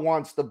studio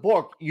wants the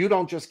book, you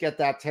don't just get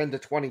that 10 to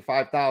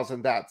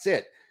 25,000. That's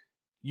it.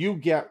 You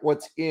get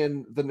what's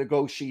in the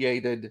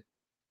negotiated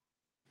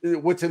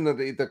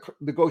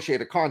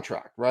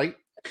contract, right?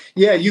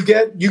 Yeah, you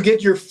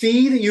get your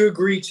fee that you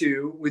agree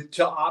to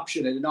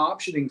option it, an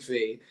optioning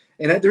fee.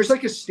 And there's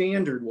like a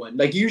standard one,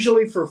 like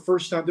usually for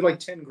first time, they're like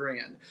 10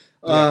 grand.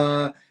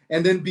 Yeah.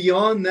 And then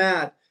beyond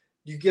that,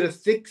 you get a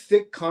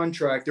thick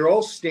contract. They're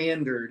all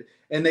standard,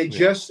 and they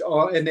just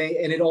are, and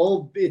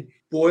it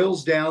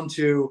boils down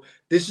to,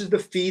 this is the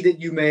fee that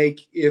you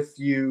make if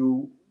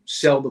you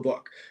sell the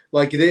book.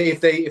 Like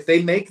if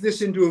they make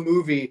this into a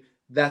movie,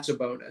 that's a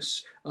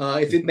bonus.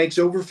 If it makes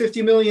over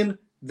 50 million,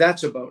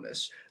 that's a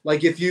bonus.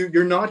 Like if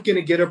you're not going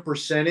to get a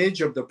percentage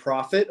of the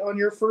profit on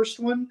your first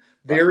one.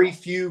 Very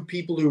few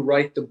people who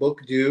write the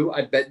book do.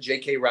 I bet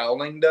J.K.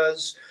 Rowling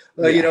does.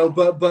 But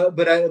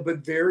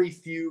very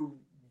few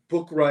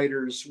book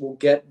writers will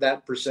get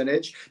that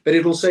percentage. But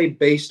it'll say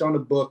based on a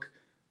book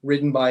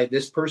written by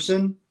this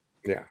person.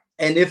 Yeah.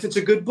 And if it's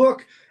a good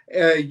book,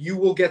 you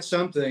will get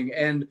something.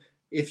 And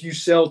if you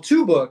sell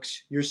 2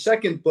 books, your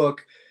second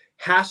book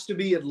has to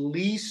be at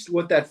least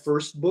what that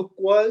first book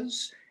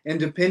was. And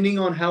depending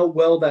on how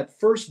well that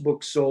first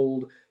book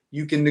sold,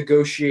 you can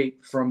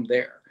negotiate from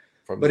there.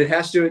 But it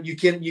has to,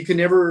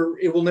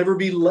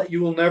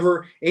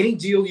 any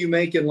deal you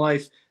make in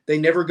life, they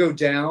never go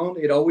down.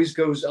 It always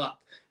goes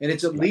up. And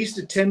it's at least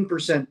a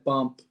 10%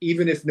 bump,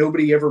 even if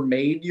nobody ever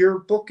made your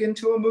book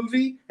into a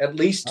movie, at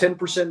least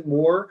 10%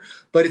 more.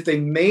 But if they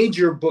made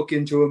your book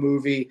into a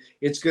movie,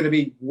 it's going to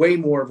be way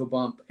more of a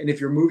bump. And if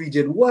your movie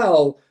did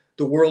well,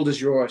 the world is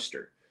your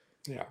oyster.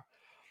 Yeah.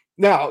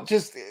 Now,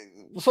 just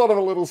sort of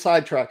a little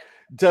sidetrack.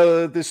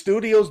 Do the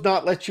studios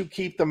not let you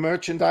keep the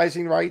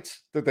merchandising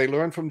rights that they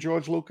learned from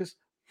George Lucas?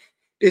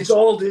 It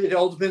all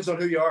depends on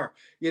who you are.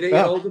 It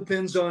all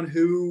depends on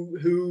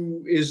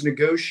who is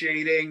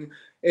negotiating.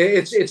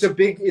 If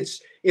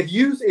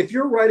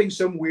you're writing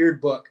some weird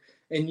book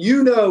and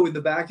in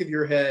the back of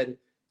your head,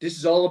 this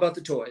is all about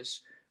the toys.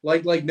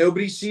 Like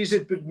nobody sees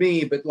it but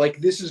me, but like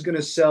this is going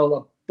to sell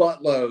a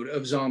buttload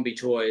of zombie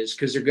toys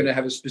because they're going to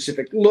have a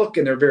specific look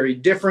and they're very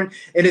different.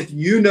 And if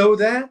you know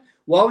that,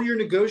 while you're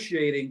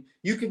negotiating,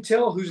 you can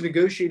tell who's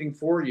negotiating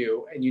for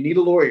you, and you need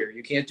a lawyer.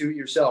 You can't do it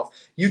yourself.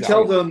 You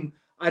tell them,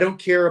 I don't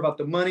care about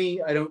the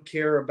money. I don't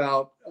care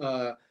about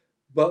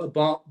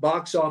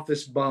box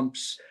office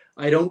bumps.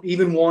 I don't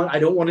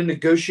want to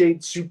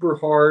negotiate super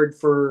hard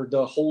for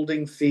the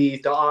holding fee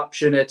to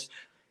option it.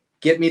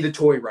 Get me the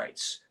toy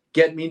rights.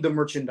 Get me the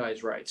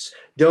merchandise rights.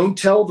 Don't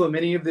tell them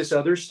any of this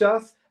other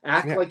stuff.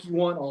 Act like you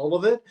want all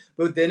of it.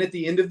 But then at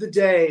the end of the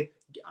day,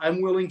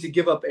 I'm willing to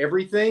give up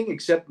everything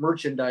except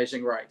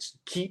merchandising rights.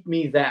 Keep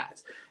me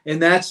that.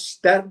 And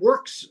that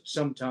works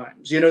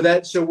sometimes.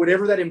 So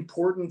whatever that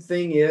important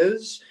thing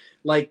is,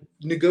 like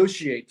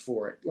negotiate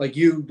for it.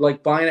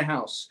 Like buying a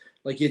house.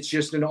 Like it's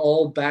just an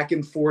all back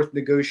and forth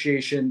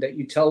negotiation that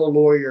you tell a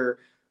lawyer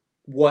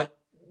what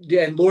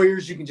and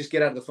lawyers, you can just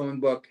get out of the phone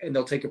book and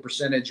they'll take a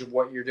percentage of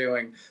what you're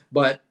doing.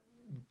 But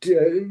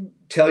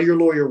tell your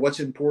lawyer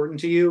what's important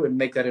to you and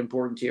make that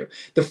important to you.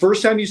 The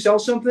first time you sell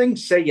something,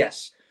 say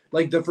yes.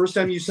 Like the first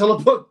time you sell a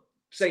book,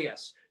 say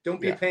yes. Don't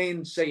be a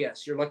pain, say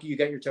yes. You're lucky you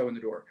got your toe in the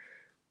door.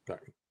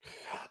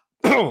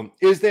 Right.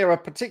 Is there a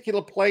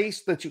particular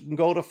place that you can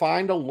go to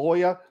find a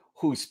lawyer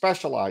who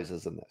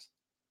specializes in this?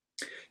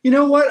 You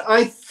know what?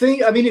 I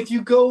mean, if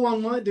you go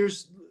online,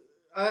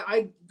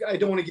 I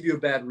don't want to give you a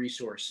bad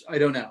resource. I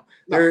don't know.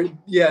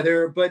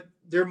 But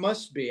there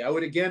must be. I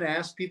would again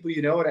ask people,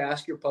 to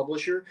ask your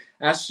publisher,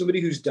 ask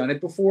somebody who's done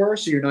it before,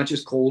 so you're not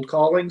just cold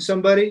calling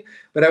somebody.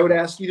 But I would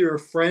ask either a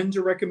friend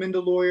to recommend a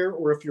lawyer,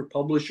 or if your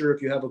publisher,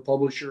 if you have a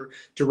publisher,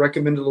 to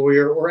recommend a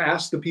lawyer, or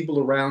ask the people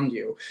around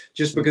you.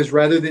 Just because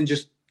rather than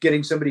just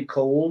getting somebody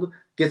cold,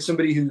 get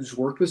somebody who's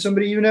worked with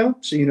somebody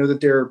so you know that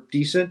they're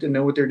decent and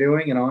know what they're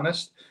doing and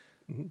honest.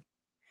 Mm-hmm.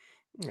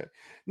 Okay.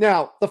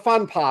 Now, the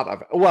fun part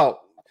of it.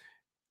 Well,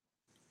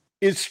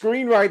 is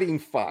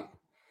screenwriting fun?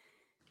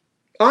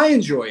 I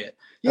enjoy it.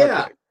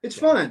 Yeah, okay. It's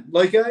fun.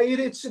 Like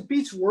it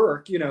beats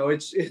work.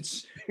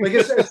 It's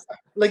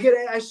like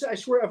I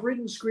swear I've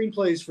written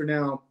screenplays for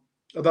now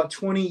about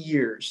 20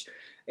 years,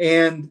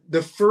 and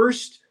the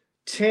first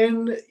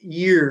 10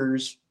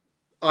 years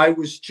I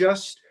was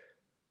just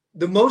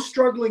the most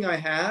struggling I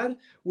had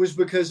was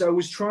because I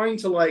was trying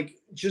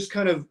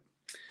to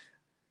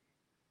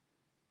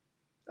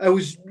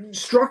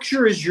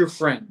structure is your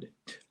friend.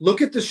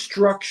 Look at the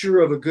structure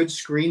of a good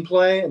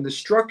screenplay, and the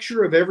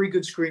structure of every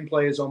good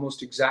screenplay is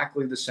almost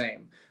exactly the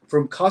same.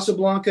 From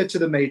Casablanca to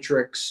The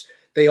Matrix,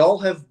 they all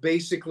have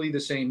basically the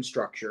same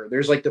structure.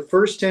 There's like the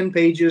first 10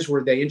 pages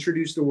where they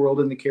introduce the world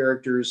and the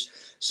characters.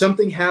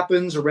 Something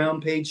happens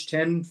around page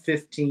 10,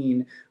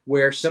 15,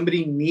 where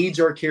somebody needs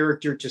our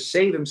character to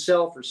save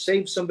himself or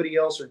save somebody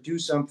else or do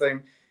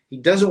something. He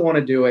doesn't want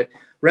to do it.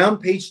 Around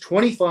page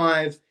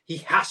 25, he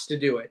has to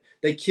do it.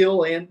 They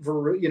kill Aunt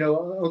Veru,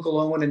 Uncle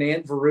Owen and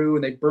Aunt Veru,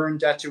 and they burn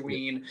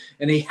Tatooine,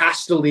 and he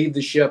has to leave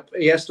the ship.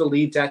 He has to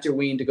leave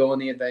Tatooine to go on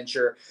the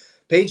adventure.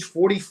 Page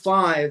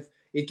 45,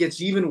 it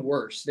gets even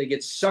worse. They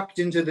get sucked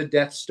into the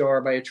Death Star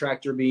by a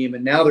tractor beam,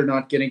 and now they're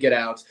not going to get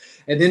out.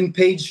 And then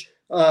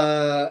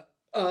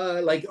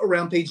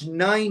around page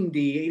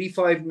 90,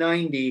 85,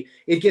 90,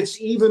 it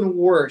gets even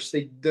worse.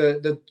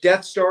 The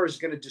Death Star is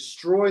going to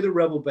destroy the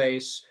Rebel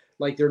base.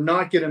 Like they're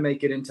not going to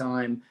make it in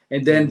time.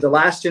 And then the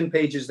last 10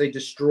 pages, they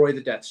destroy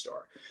the Death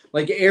Star.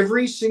 Like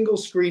every single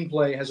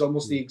screenplay has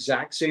almost the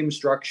exact same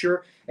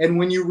structure. And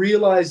when you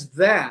realize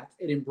that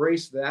and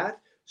embrace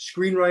that,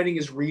 screenwriting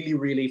is really,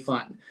 really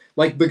fun.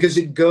 Like, because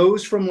it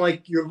goes from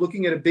like, you're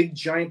looking at a big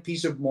giant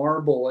piece of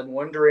marble and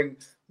wondering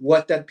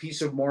what that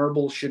piece of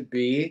marble should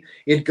be.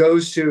 It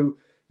goes to,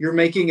 you're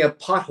making a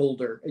pot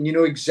holder and you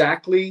know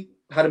exactly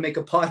how to make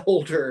a pot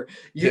holder.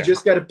 You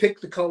just got to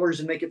pick the colors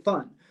and make it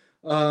fun.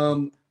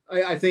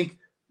 I think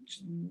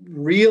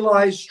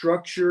realize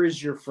structure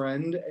is your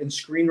friend, and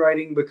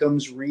screenwriting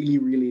becomes really,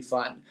 really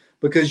fun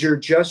because you're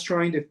just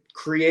trying to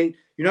create.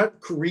 You're not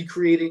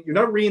recreating. You're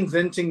not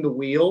reinventing the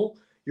wheel.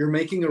 You're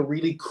making a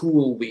really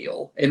cool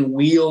wheel, and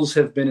wheels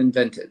have been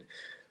invented.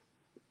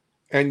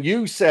 And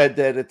you said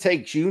that it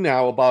takes you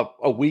now about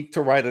a week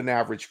to write an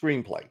average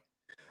screenplay.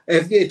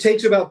 It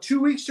takes about 2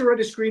 weeks to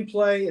write a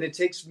screenplay, and it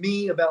takes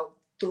me about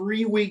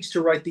 3 weeks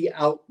to write the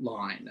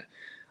outline.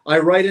 I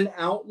write an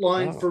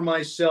outline for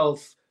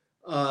myself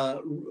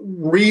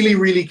really,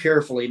 really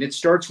carefully. And it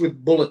starts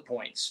with bullet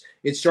points.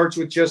 It starts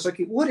with just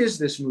like, what is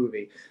this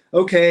movie?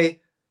 Okay,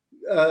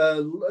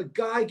 a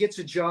guy gets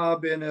a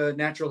job in a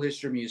natural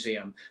history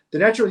museum. The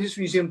Natural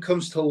History Museum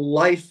comes to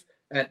life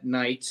at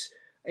night.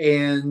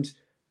 And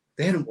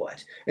then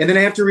what? And then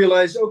I have to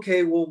realize,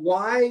 okay, well,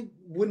 why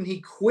wouldn't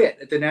he quit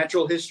at the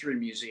Natural History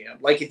Museum?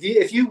 Like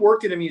if you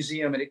worked in a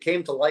museum and it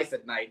came to life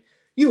at night,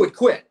 you would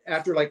quit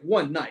after like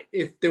one night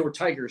if there were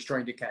tigers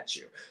trying to catch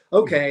you.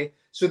 Okay,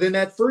 so then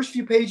that first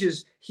few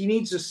pages, he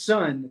needs a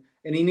son,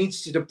 and he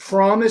needs to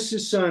promise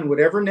his son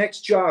whatever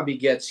next job he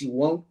gets, he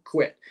won't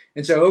quit.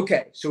 And so,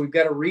 okay, so we've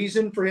got a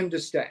reason for him to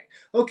stay.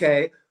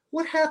 Okay,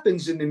 what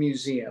happens in the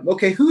museum?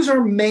 Okay, who's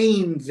our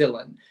main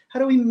villain? How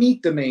do we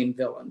meet the main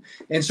villain?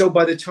 And so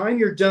by the time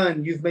you're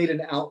done, you've made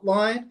an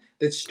outline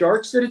that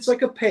starts that it's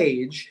like a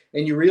page,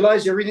 and you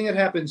realize everything that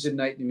happens at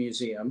night in the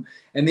museum.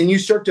 And then you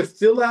start to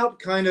fill out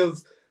kind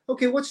of,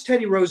 okay, what's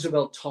Teddy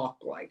Roosevelt talk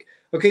like?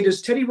 Okay,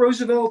 does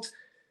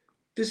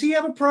he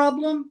have a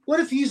problem? What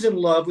if he's in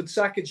love with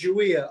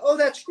Sacagawea? Oh,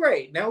 that's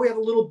great. Now we have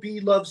a little B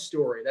love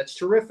story. That's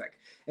terrific.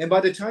 And by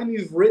the time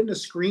you've written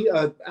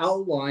a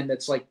outline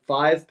that's like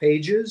 5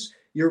 pages,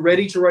 you're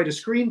ready to write a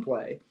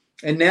screenplay.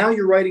 And now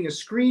you're writing a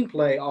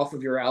screenplay off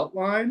of your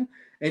outline,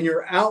 and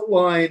your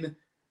outline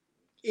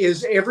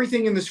is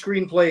everything in the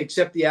screenplay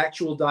except the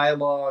actual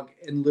dialogue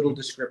and little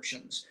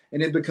descriptions.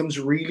 And it becomes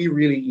really,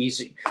 really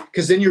easy.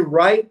 Because then you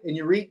write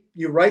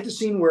the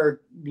scene where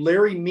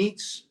Larry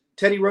meets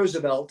Teddy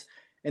Roosevelt,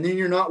 and then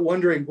you're not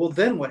wondering, well,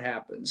 then what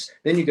happens?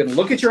 Then you can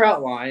look at your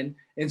outline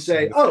and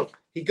say, oh,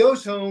 he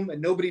goes home and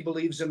nobody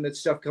believes him that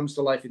stuff comes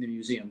to life in the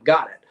museum.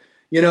 Got it.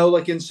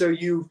 And so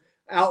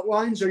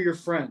outlines are your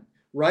friend.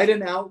 Write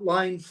an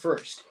outline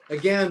first.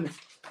 Again,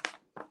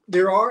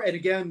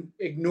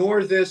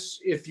 ignore this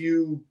if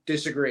you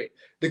disagree.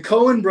 The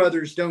Coen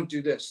brothers don't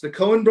do this. The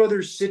Coen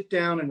brothers sit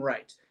down and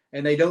write,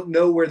 and they don't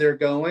know where they're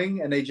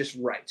going, and they just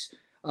write.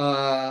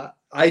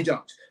 I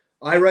don't.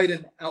 I write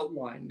an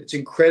outline that's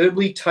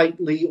incredibly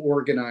tightly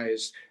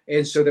organized.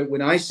 And so that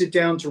when I sit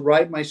down to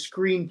write my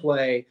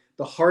screenplay,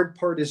 the hard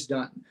part is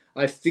done.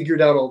 I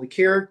figured out all the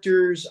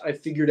characters. I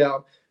figured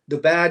out the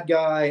bad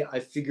guy. I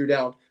figured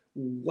out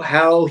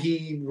how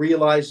he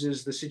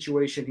realizes the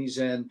situation he's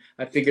in.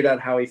 I figured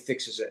out how he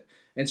fixes it.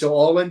 And so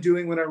all I'm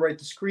doing when I write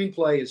the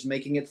screenplay is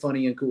making it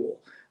funny and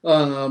cool.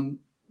 But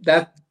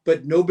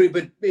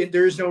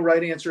there is no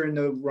right answer and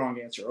no wrong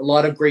answer. A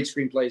lot of great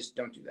screenplays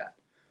don't do that.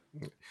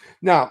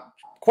 Now,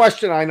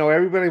 question I know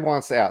everybody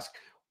wants to ask: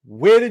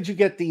 where did you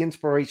get the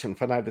inspiration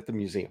for Night at the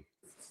Museum?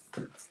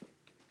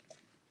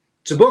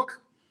 It's a book.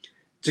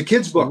 It's a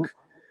kid's book.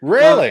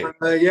 Really?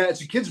 Yeah,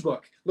 it's a kid's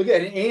book. Look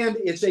at it, and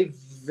it's a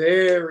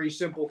very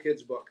simple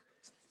kid's book.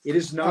 It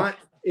is not.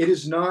 It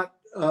is not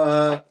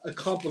a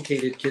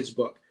complicated kid's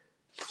book.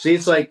 See,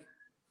 it's like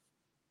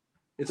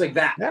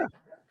that. Yeah.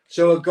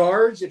 So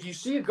if you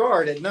see a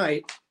guard at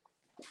night,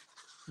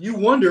 you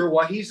wonder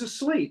why he's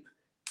asleep.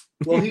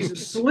 Well, he's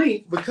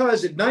asleep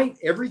because at night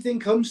everything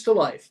comes to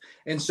life.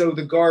 And so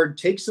the guard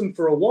takes them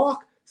for a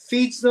walk,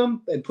 feeds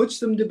them, and puts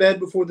them to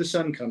bed before the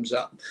sun comes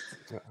up.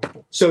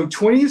 So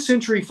 20th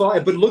Century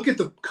Fox, but look at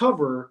the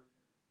cover.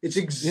 It's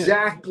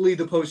exactly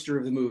the poster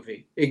of the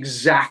movie.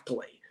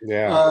 Exactly.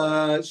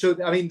 Yeah. So,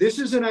 I mean, this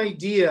is an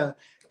idea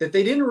that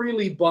they didn't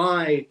really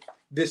buy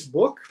this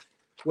book.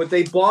 What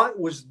they bought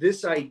was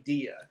this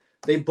idea.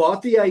 They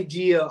bought the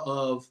idea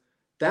of,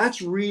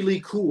 that's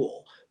really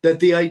cool. That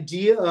the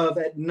idea of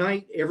at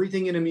night,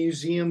 everything in a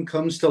museum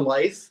comes to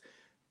life.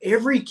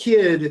 Every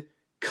kid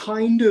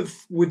kind of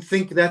would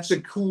think that's a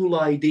cool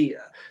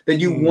idea. That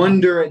you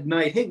wonder at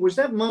night, hey, was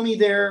that mummy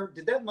there?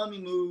 Did that mummy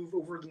move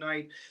over the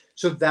night?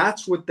 So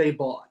that's what they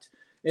bought.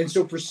 And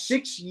so for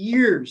 6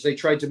 years, they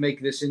tried to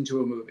make this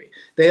into a movie.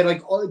 They had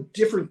like all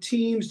different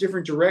teams,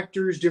 different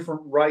directors,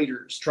 different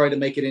writers try to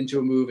make it into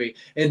a movie.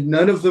 And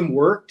none of them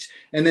worked.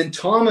 And then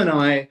Tom and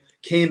I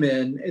came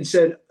in and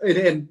said,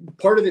 and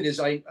part of it is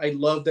I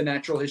love the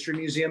Natural History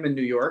Museum in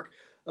New York.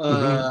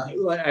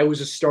 I was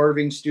a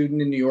starving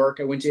student in New York.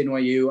 I went to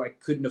NYU. I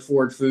couldn't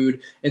afford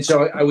food. And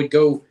so I would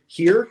go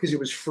here because it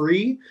was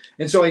free.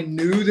 And so I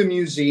knew the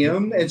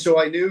museum. And so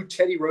I knew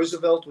Teddy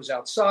Roosevelt was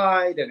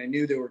outside. And I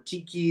knew there were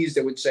tikis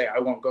that would say, I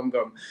want gum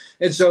gum.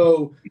 And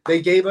so they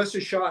gave us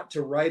a shot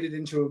to write it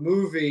into a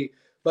movie.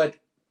 But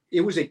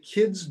it was a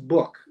kid's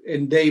book.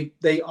 And they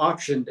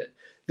optioned it.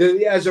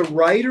 As a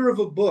writer of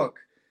a book,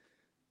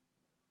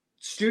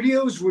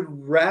 studios would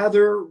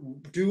rather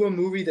do a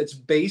movie that's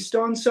based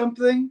on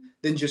something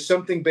than just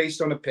something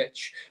based on a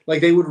pitch. Like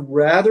they would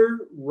rather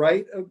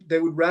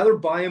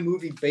buy a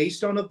movie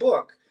based on a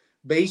book,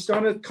 based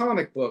on a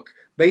comic book,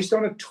 based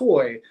on a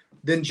toy,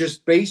 than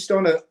just based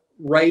on a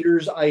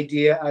writer's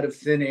idea out of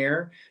thin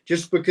air,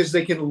 just because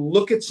they can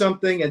look at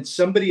something and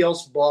somebody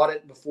else bought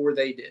it before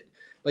they did.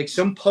 Like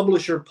some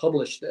publisher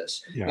published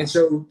this. Yeah. And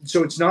so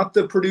it's not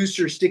the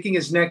producer sticking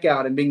his neck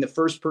out and being the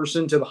first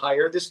person to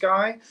hire this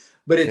guy.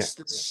 But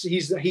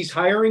he's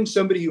hiring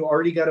somebody who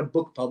already got a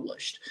book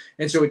published.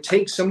 And so it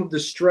takes some of the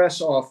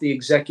stress off the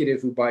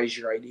executive who buys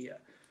your idea.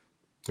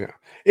 Yeah.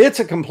 It's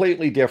a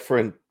completely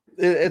different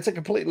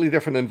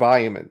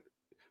environment.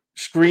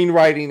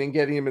 Screenwriting and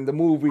getting them into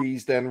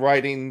movies than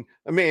writing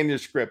a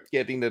manuscript,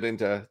 getting it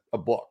into a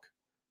book.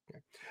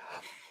 Okay.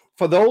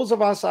 For those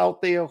of us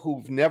out there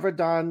who've never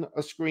done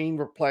a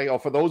screenplay, or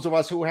for those of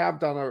us who have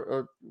done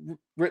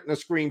written a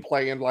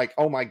screenplay and like,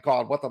 oh my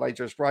God, what did I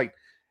just write?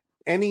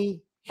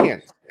 Any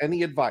hint,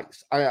 any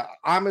advice?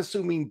 I'm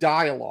assuming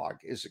dialogue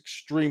is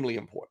extremely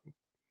important.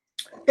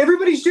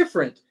 Everybody's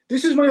different.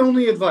 This is my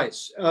only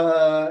advice.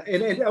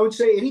 And I would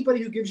say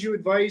anybody who gives you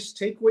advice,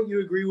 take what you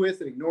agree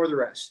with and ignore the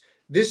rest.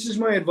 This is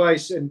my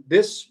advice, and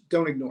this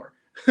don't ignore.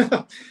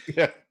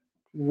 Yeah.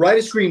 Write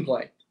a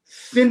screenplay.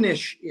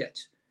 Finish it.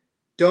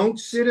 Don't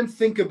sit and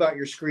think about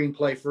your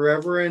screenplay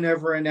forever and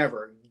ever and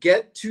ever.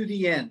 Get to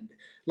the end.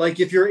 Like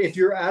if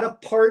you're at a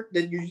part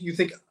that you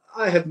think,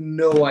 I have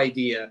no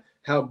idea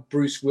how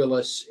Bruce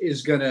Willis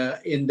is going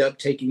to end up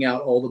taking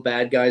out all the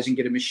bad guys and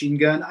get a machine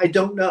gun. I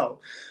don't know.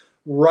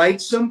 Write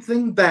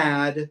something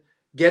bad,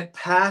 get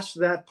past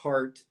that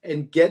part,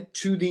 and get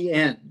to the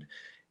end.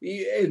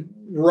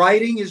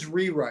 Writing is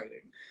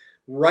rewriting.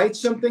 Write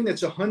something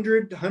that's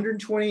 100,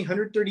 120,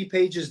 130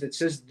 pages that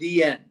says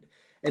the end,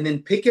 and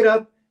then pick it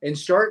up and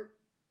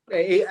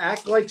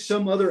act like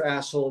some other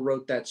asshole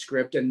wrote that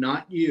script and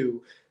not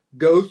you.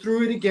 Go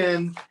through it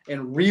again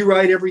and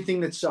rewrite everything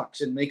that sucks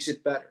and makes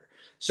it better.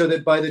 So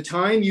that by the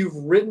time you've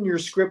written your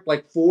script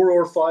like 4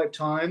 or 5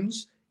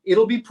 times,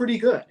 it'll be pretty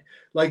good.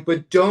 Like,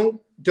 but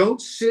don't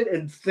sit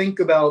and think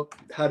about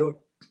how do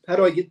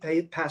I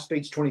get past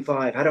page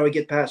 25? How do I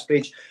get past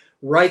page?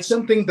 Write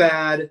something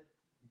bad,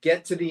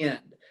 get to the end,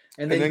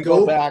 and then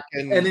go back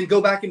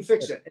and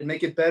fix it and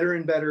make it better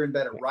and better and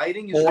better.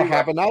 Writing is or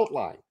have an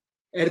outline.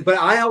 But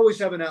I always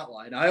have an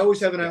outline. I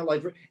always have an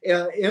outline.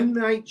 M.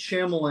 Night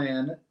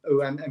Shyamalan,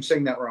 oh, I'm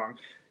saying that wrong,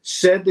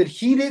 said that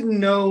he didn't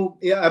know.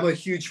 Yeah, I'm a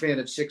huge fan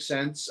of Sixth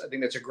Sense. I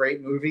think that's a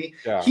great movie.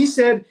 Yeah. He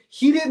said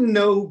he didn't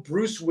know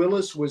Bruce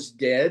Willis was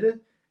dead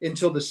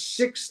until the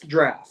sixth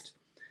draft.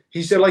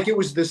 He said, like, it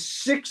was the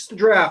sixth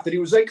draft that he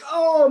was like,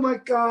 oh my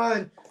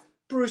God,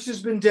 Bruce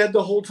has been dead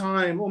the whole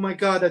time. Oh my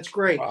God, that's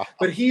great. Wow.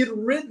 But he had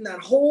written that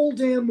whole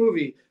damn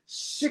movie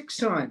 6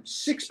 times,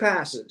 6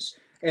 passes.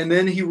 And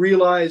then he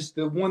realized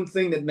the one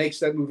thing that makes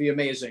that movie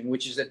amazing,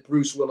 which is that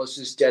Bruce Willis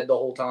is dead the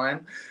whole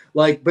time.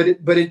 Like, but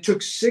it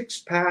took 6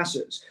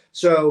 passes.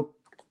 So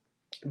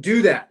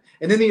do that.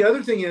 And then the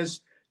other thing is,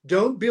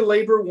 don't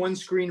belabor one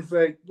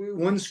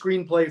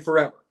screenplay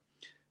forever.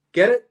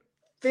 Get it,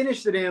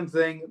 finish the damn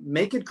thing,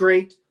 make it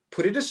great,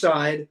 put it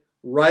aside,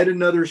 write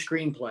another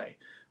screenplay.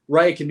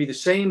 Right? It can be the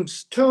same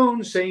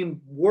tone, same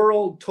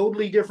world,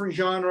 totally different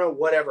genre,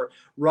 whatever.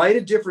 Write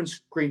a different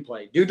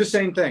screenplay. Do the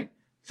same thing.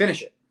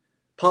 Finish it.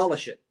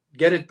 Polish it,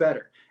 get it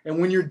better. And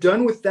when you're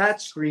done with that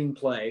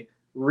screenplay,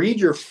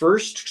 read your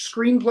first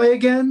screenplay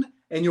again,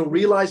 and you'll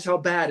realize how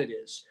bad it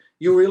is.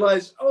 You'll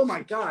realize, oh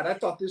my God, I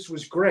thought this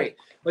was great.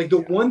 Like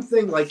the one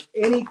thing, like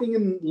anything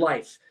in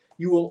life,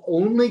 you will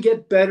only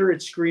get better at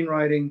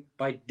screenwriting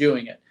by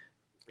doing it.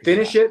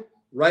 Finish it,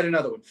 write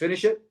another one.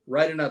 Finish it,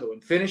 write another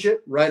one. Finish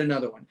it, write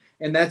another one.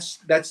 And that's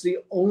the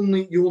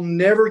only, you will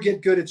never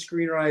get good at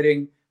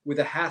screenwriting with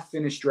a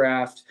half-finished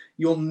draft.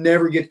 You'll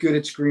never get good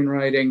at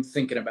screenwriting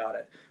thinking about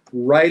it.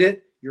 Write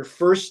it. Your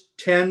first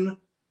 10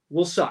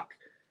 will suck.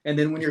 And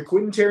then when you're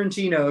Quentin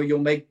Tarantino, you'll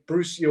make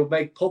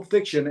Pulp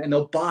Fiction, and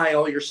they'll buy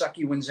all your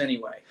sucky ones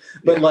anyway.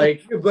 But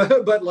write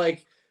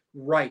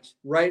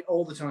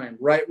all the time.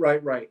 Write.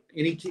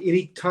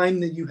 Any time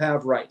that you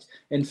have, write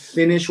and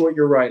finish what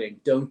you're writing.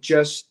 Don't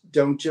just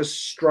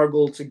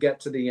struggle to get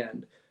to the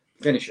end.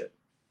 Finish it.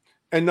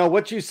 And no,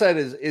 what you said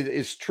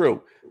is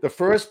true. The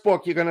first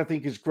book you're going to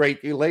think is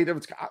great. You later,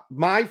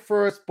 my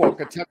first book,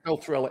 a techno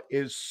thriller,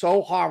 is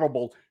so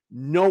horrible.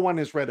 No one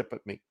has read it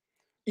but me.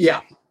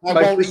 Yeah,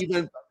 I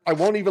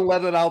won't even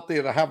let it out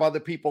there to have other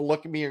people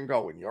look at me and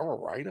go, "And you're a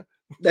writer."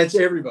 That's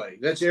everybody.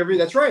 That's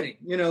writing.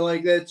 You know,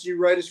 like that's you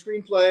write a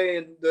screenplay,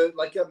 and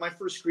my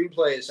first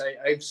screenplays,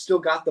 I've still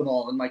got them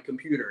all on my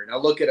computer, and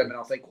I'll look at them and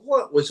I'll think,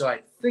 "What was I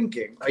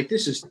thinking? Like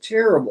this is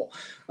terrible."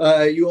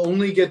 You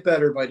only get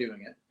better by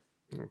doing it.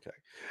 Okay.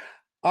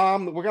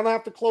 We're gonna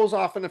have to close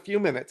off in a few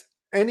minutes.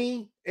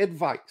 Any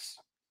advice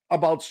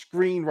about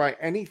screenwriting?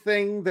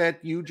 Anything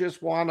that you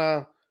just want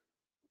to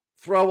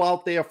throw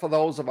out there for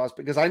those of us?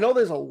 Because I know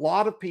there's a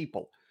lot of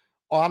people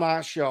on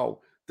our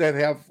show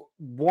that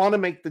want to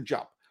make the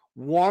jump,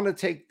 want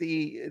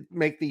to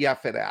make the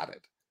effort at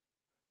it.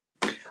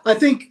 I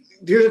think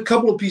there's a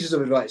couple of pieces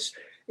of advice.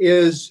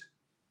 Is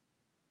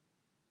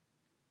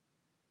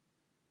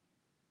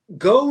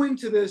go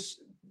into this,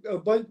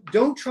 but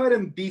don't try to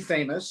be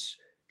famous.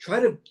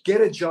 Try to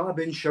get a job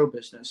in show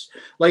business.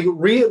 Like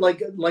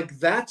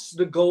that's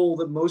the goal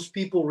that most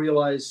people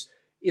realize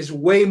is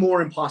way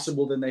more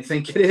impossible than they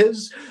think it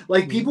is.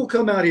 Like people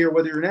come out here,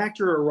 whether you're an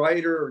actor or a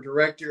writer or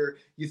director,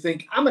 you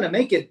think, I'm going to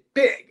make it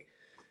big.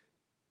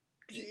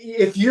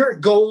 If your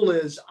goal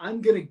is,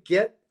 I'm going to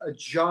get a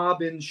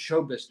job in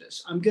show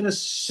business, I'm going to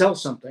sell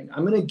something,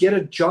 I'm going to get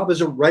a job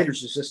as a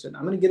writer's assistant,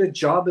 I'm going to get a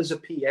job as a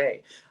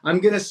PA, I'm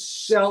going to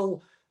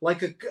sell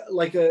like a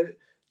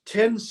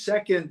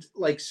 10-second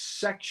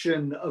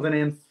section of an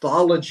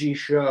anthology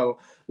show.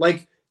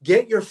 Like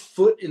get your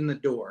foot in the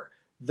door.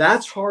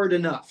 That's hard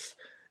enough.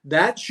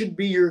 That should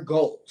be your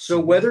goal. So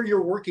whether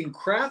you're working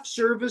craft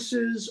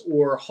services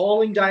or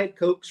hauling Diet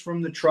Cokes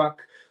from the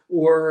truck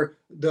or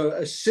the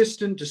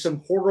assistant to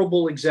some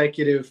horrible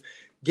executive,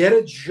 get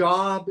a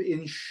job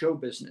in show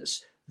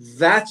business.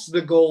 That's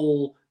the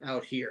goal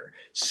out here.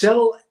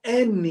 Sell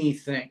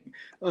anything.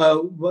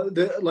 I've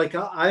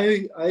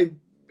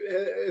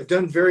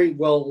done very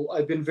well.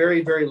 I've been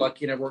very, very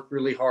lucky, and I've worked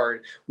really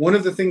hard. One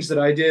of the things that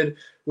I did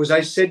was I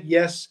said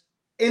yes.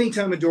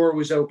 Anytime a door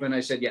was open, I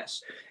said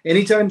yes.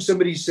 Anytime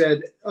somebody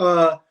said,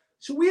 so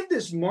we have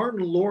this Martin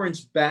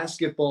Lawrence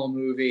basketball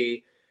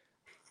movie.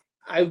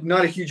 I'm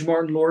not a huge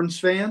Martin Lawrence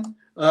fan.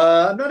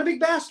 I'm not a big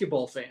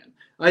basketball fan.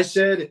 I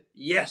said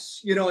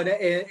yes,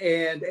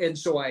 and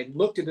so I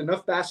looked at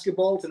enough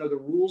basketball to know the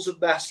rules of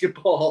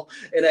basketball,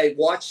 and I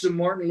watched some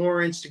Martin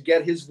Lawrence to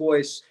get his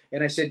voice,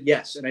 and I said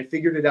yes, and I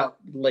figured it out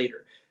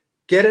later.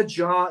 Get a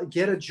job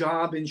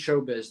in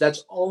showbiz.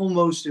 That's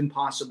almost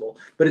impossible,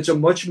 but it's a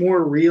much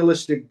more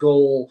realistic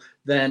goal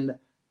than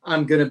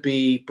I'm going to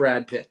be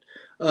Brad Pitt.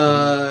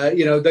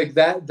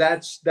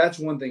 That's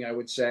one thing I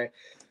would say.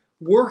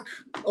 Work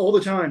all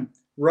the time,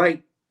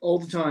 write all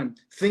the time.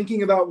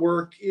 Thinking about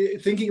work,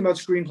 thinking about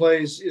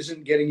screenplays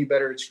isn't getting you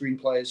better at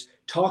screenplays.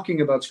 Talking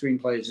about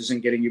screenplays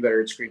isn't getting you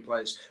better at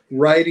screenplays.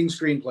 Writing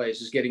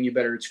screenplays is getting you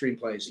better at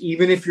screenplays.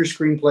 Even if your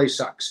screenplay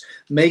sucks,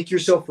 make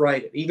yourself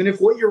write it. Even if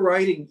what you're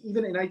writing,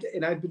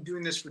 I've been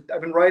doing this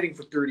I've been writing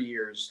for 30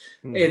 years,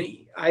 and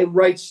I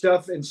write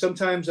stuff, and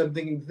sometimes I'm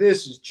thinking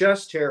this is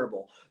just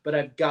terrible, but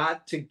I've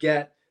got to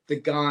get the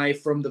guy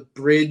from the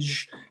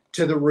bridge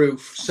to the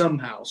roof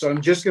somehow. So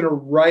I'm just going to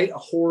write a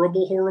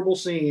horrible, horrible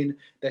scene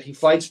that he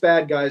fights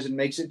bad guys and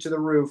makes it to the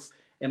roof.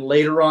 And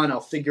later on,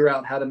 I'll figure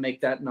out how to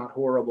make that not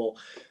horrible.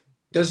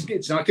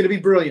 It's not going to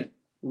be brilliant.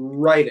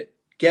 Write it.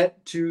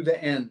 Get to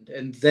the end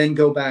and then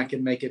go back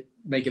and make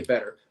it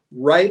better.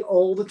 Write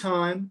all the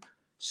time.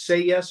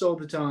 Say yes all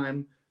the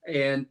time.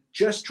 And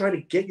just try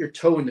to get your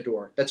toe in the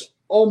door. That's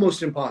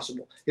almost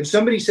impossible. If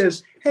somebody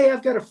says, hey,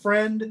 I've got a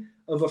friend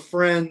of a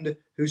friend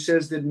who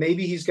says that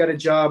maybe he's got a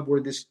job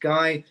where this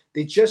guy,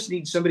 they just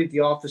need somebody at the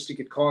office to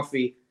get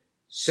coffee,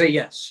 say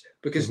yes.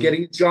 Because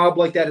getting a job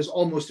like that is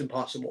almost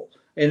impossible.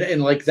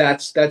 And like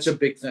that's a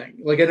big thing.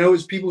 Like I know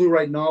as people who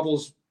write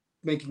novels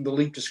making the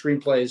leap to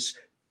screenplays,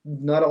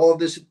 not all of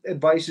this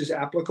advice is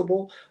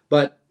applicable,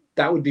 but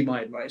that would be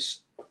my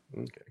advice.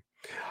 Okay.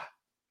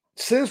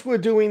 Since we're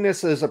doing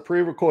this as a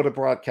pre-recorded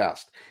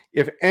broadcast,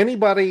 if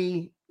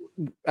anybody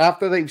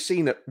after they've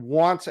seen it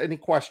wants any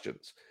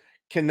questions,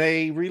 can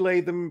they relay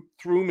them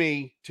through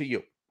me to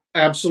you?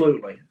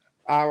 Absolutely.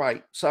 All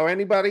right. So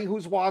anybody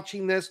who's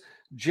watching this,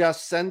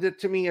 just send it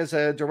to me as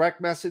a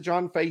direct message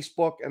on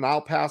Facebook and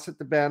I'll pass it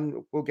to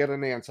Ben. We'll get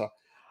an answer.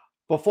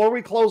 Before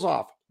we close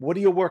off, what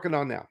are you working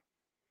on now?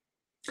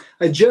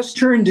 I just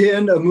turned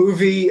in a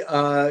movie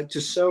to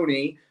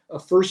Sony, a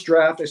first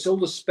draft. I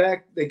sold a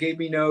spec. They gave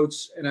me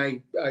notes, and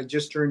I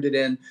just turned it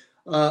in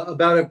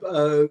about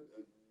a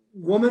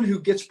woman who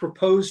gets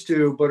proposed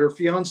to, but her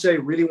fiance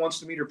really wants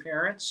to meet her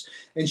parents.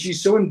 And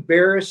she's so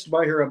embarrassed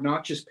by her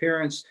obnoxious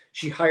parents,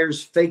 she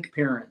hires fake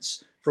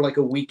parents for like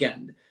a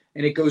weekend,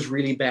 and it goes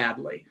really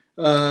badly.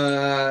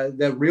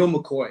 The Real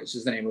McCoys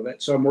is the name of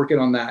it. So I'm working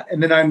on that.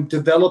 And then I'm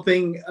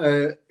developing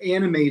an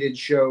animated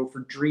show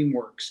for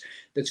DreamWorks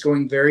that's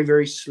going very,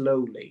 very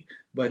slowly,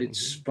 but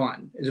it's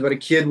fun. It's about a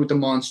kid with a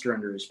monster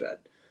under his bed.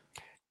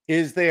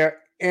 Is there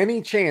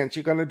any chance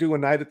you're going to do a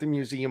night at the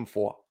museum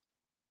 4?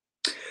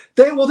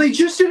 They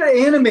just did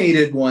an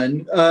animated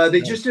one. They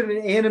just did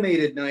an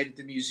animated night at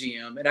the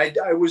museum, and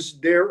I was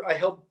there. I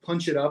helped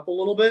punch it up a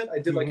little bit. I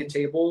did like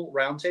a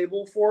round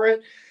table for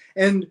it,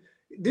 and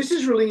this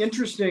is really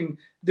interesting.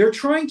 They're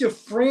trying to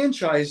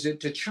franchise it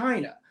to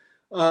China,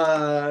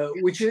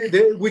 which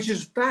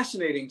is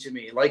fascinating to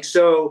me. Like,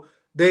 so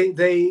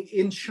they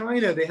in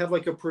China, they have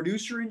like a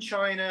producer in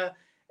China,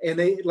 and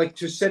they like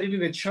to set it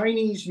in a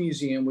Chinese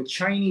museum with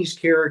Chinese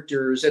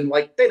characters, and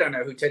like they don't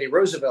know who Teddy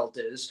Roosevelt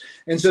is,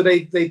 and so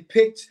they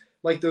picked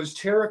like those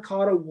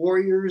terracotta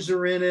warriors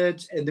are in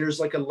it, and there's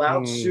like a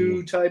Lao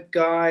Tzu type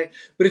guy,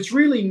 but it's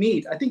really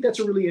neat. I think that's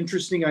a really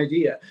interesting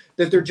idea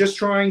that they're just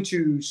trying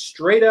to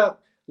straight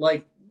up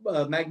like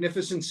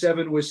Magnificent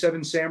Seven with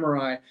Seven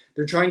Samurai.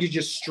 They're trying to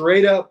just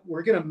straight up,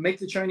 we're going to make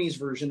the Chinese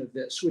version of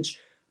this, which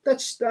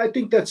I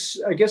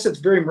guess that's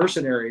very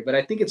mercenary, but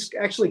I think it's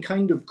actually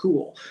kind of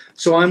cool.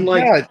 So I'm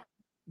like,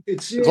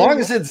 it's as long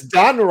as it's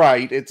done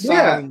right, it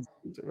sounds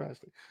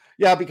interesting.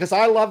 Yeah, because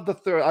I love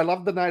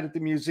the night at the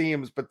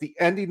museums, but the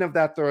ending of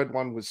that third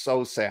one was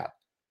so sad.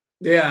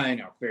 Yeah, I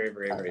know. Very,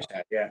 very, very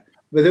sad. Yeah.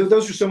 But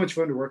those are so much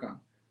fun to work on.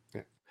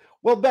 Yeah.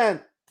 Well, Ben,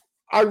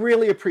 I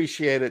really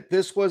appreciate it.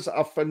 This was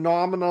a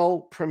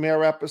phenomenal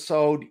premiere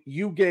episode.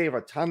 You gave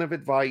a ton of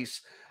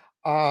advice.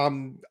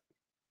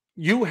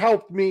 You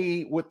helped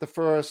me with the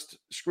first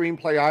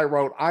screenplay I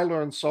wrote. I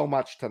learned so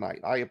much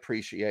tonight. I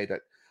appreciate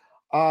it.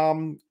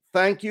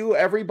 Thank you,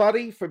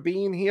 everybody, for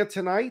being here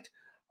tonight.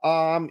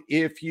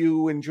 If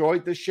you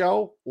enjoyed the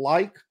show,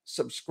 like,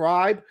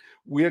 subscribe.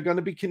 We're going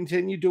to be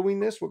continue doing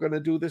this. We're going to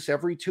do this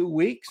every 2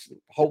 weeks.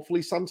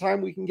 Hopefully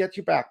sometime we can get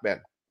you back,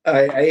 Ben.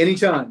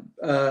 Anytime.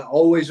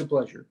 Always a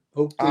pleasure.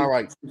 Hopefully all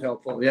right. It's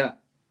helpful. Yeah.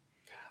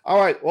 All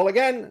right. Well,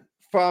 again,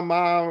 from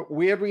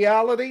Weird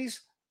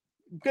Realities,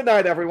 good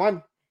night,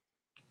 everyone.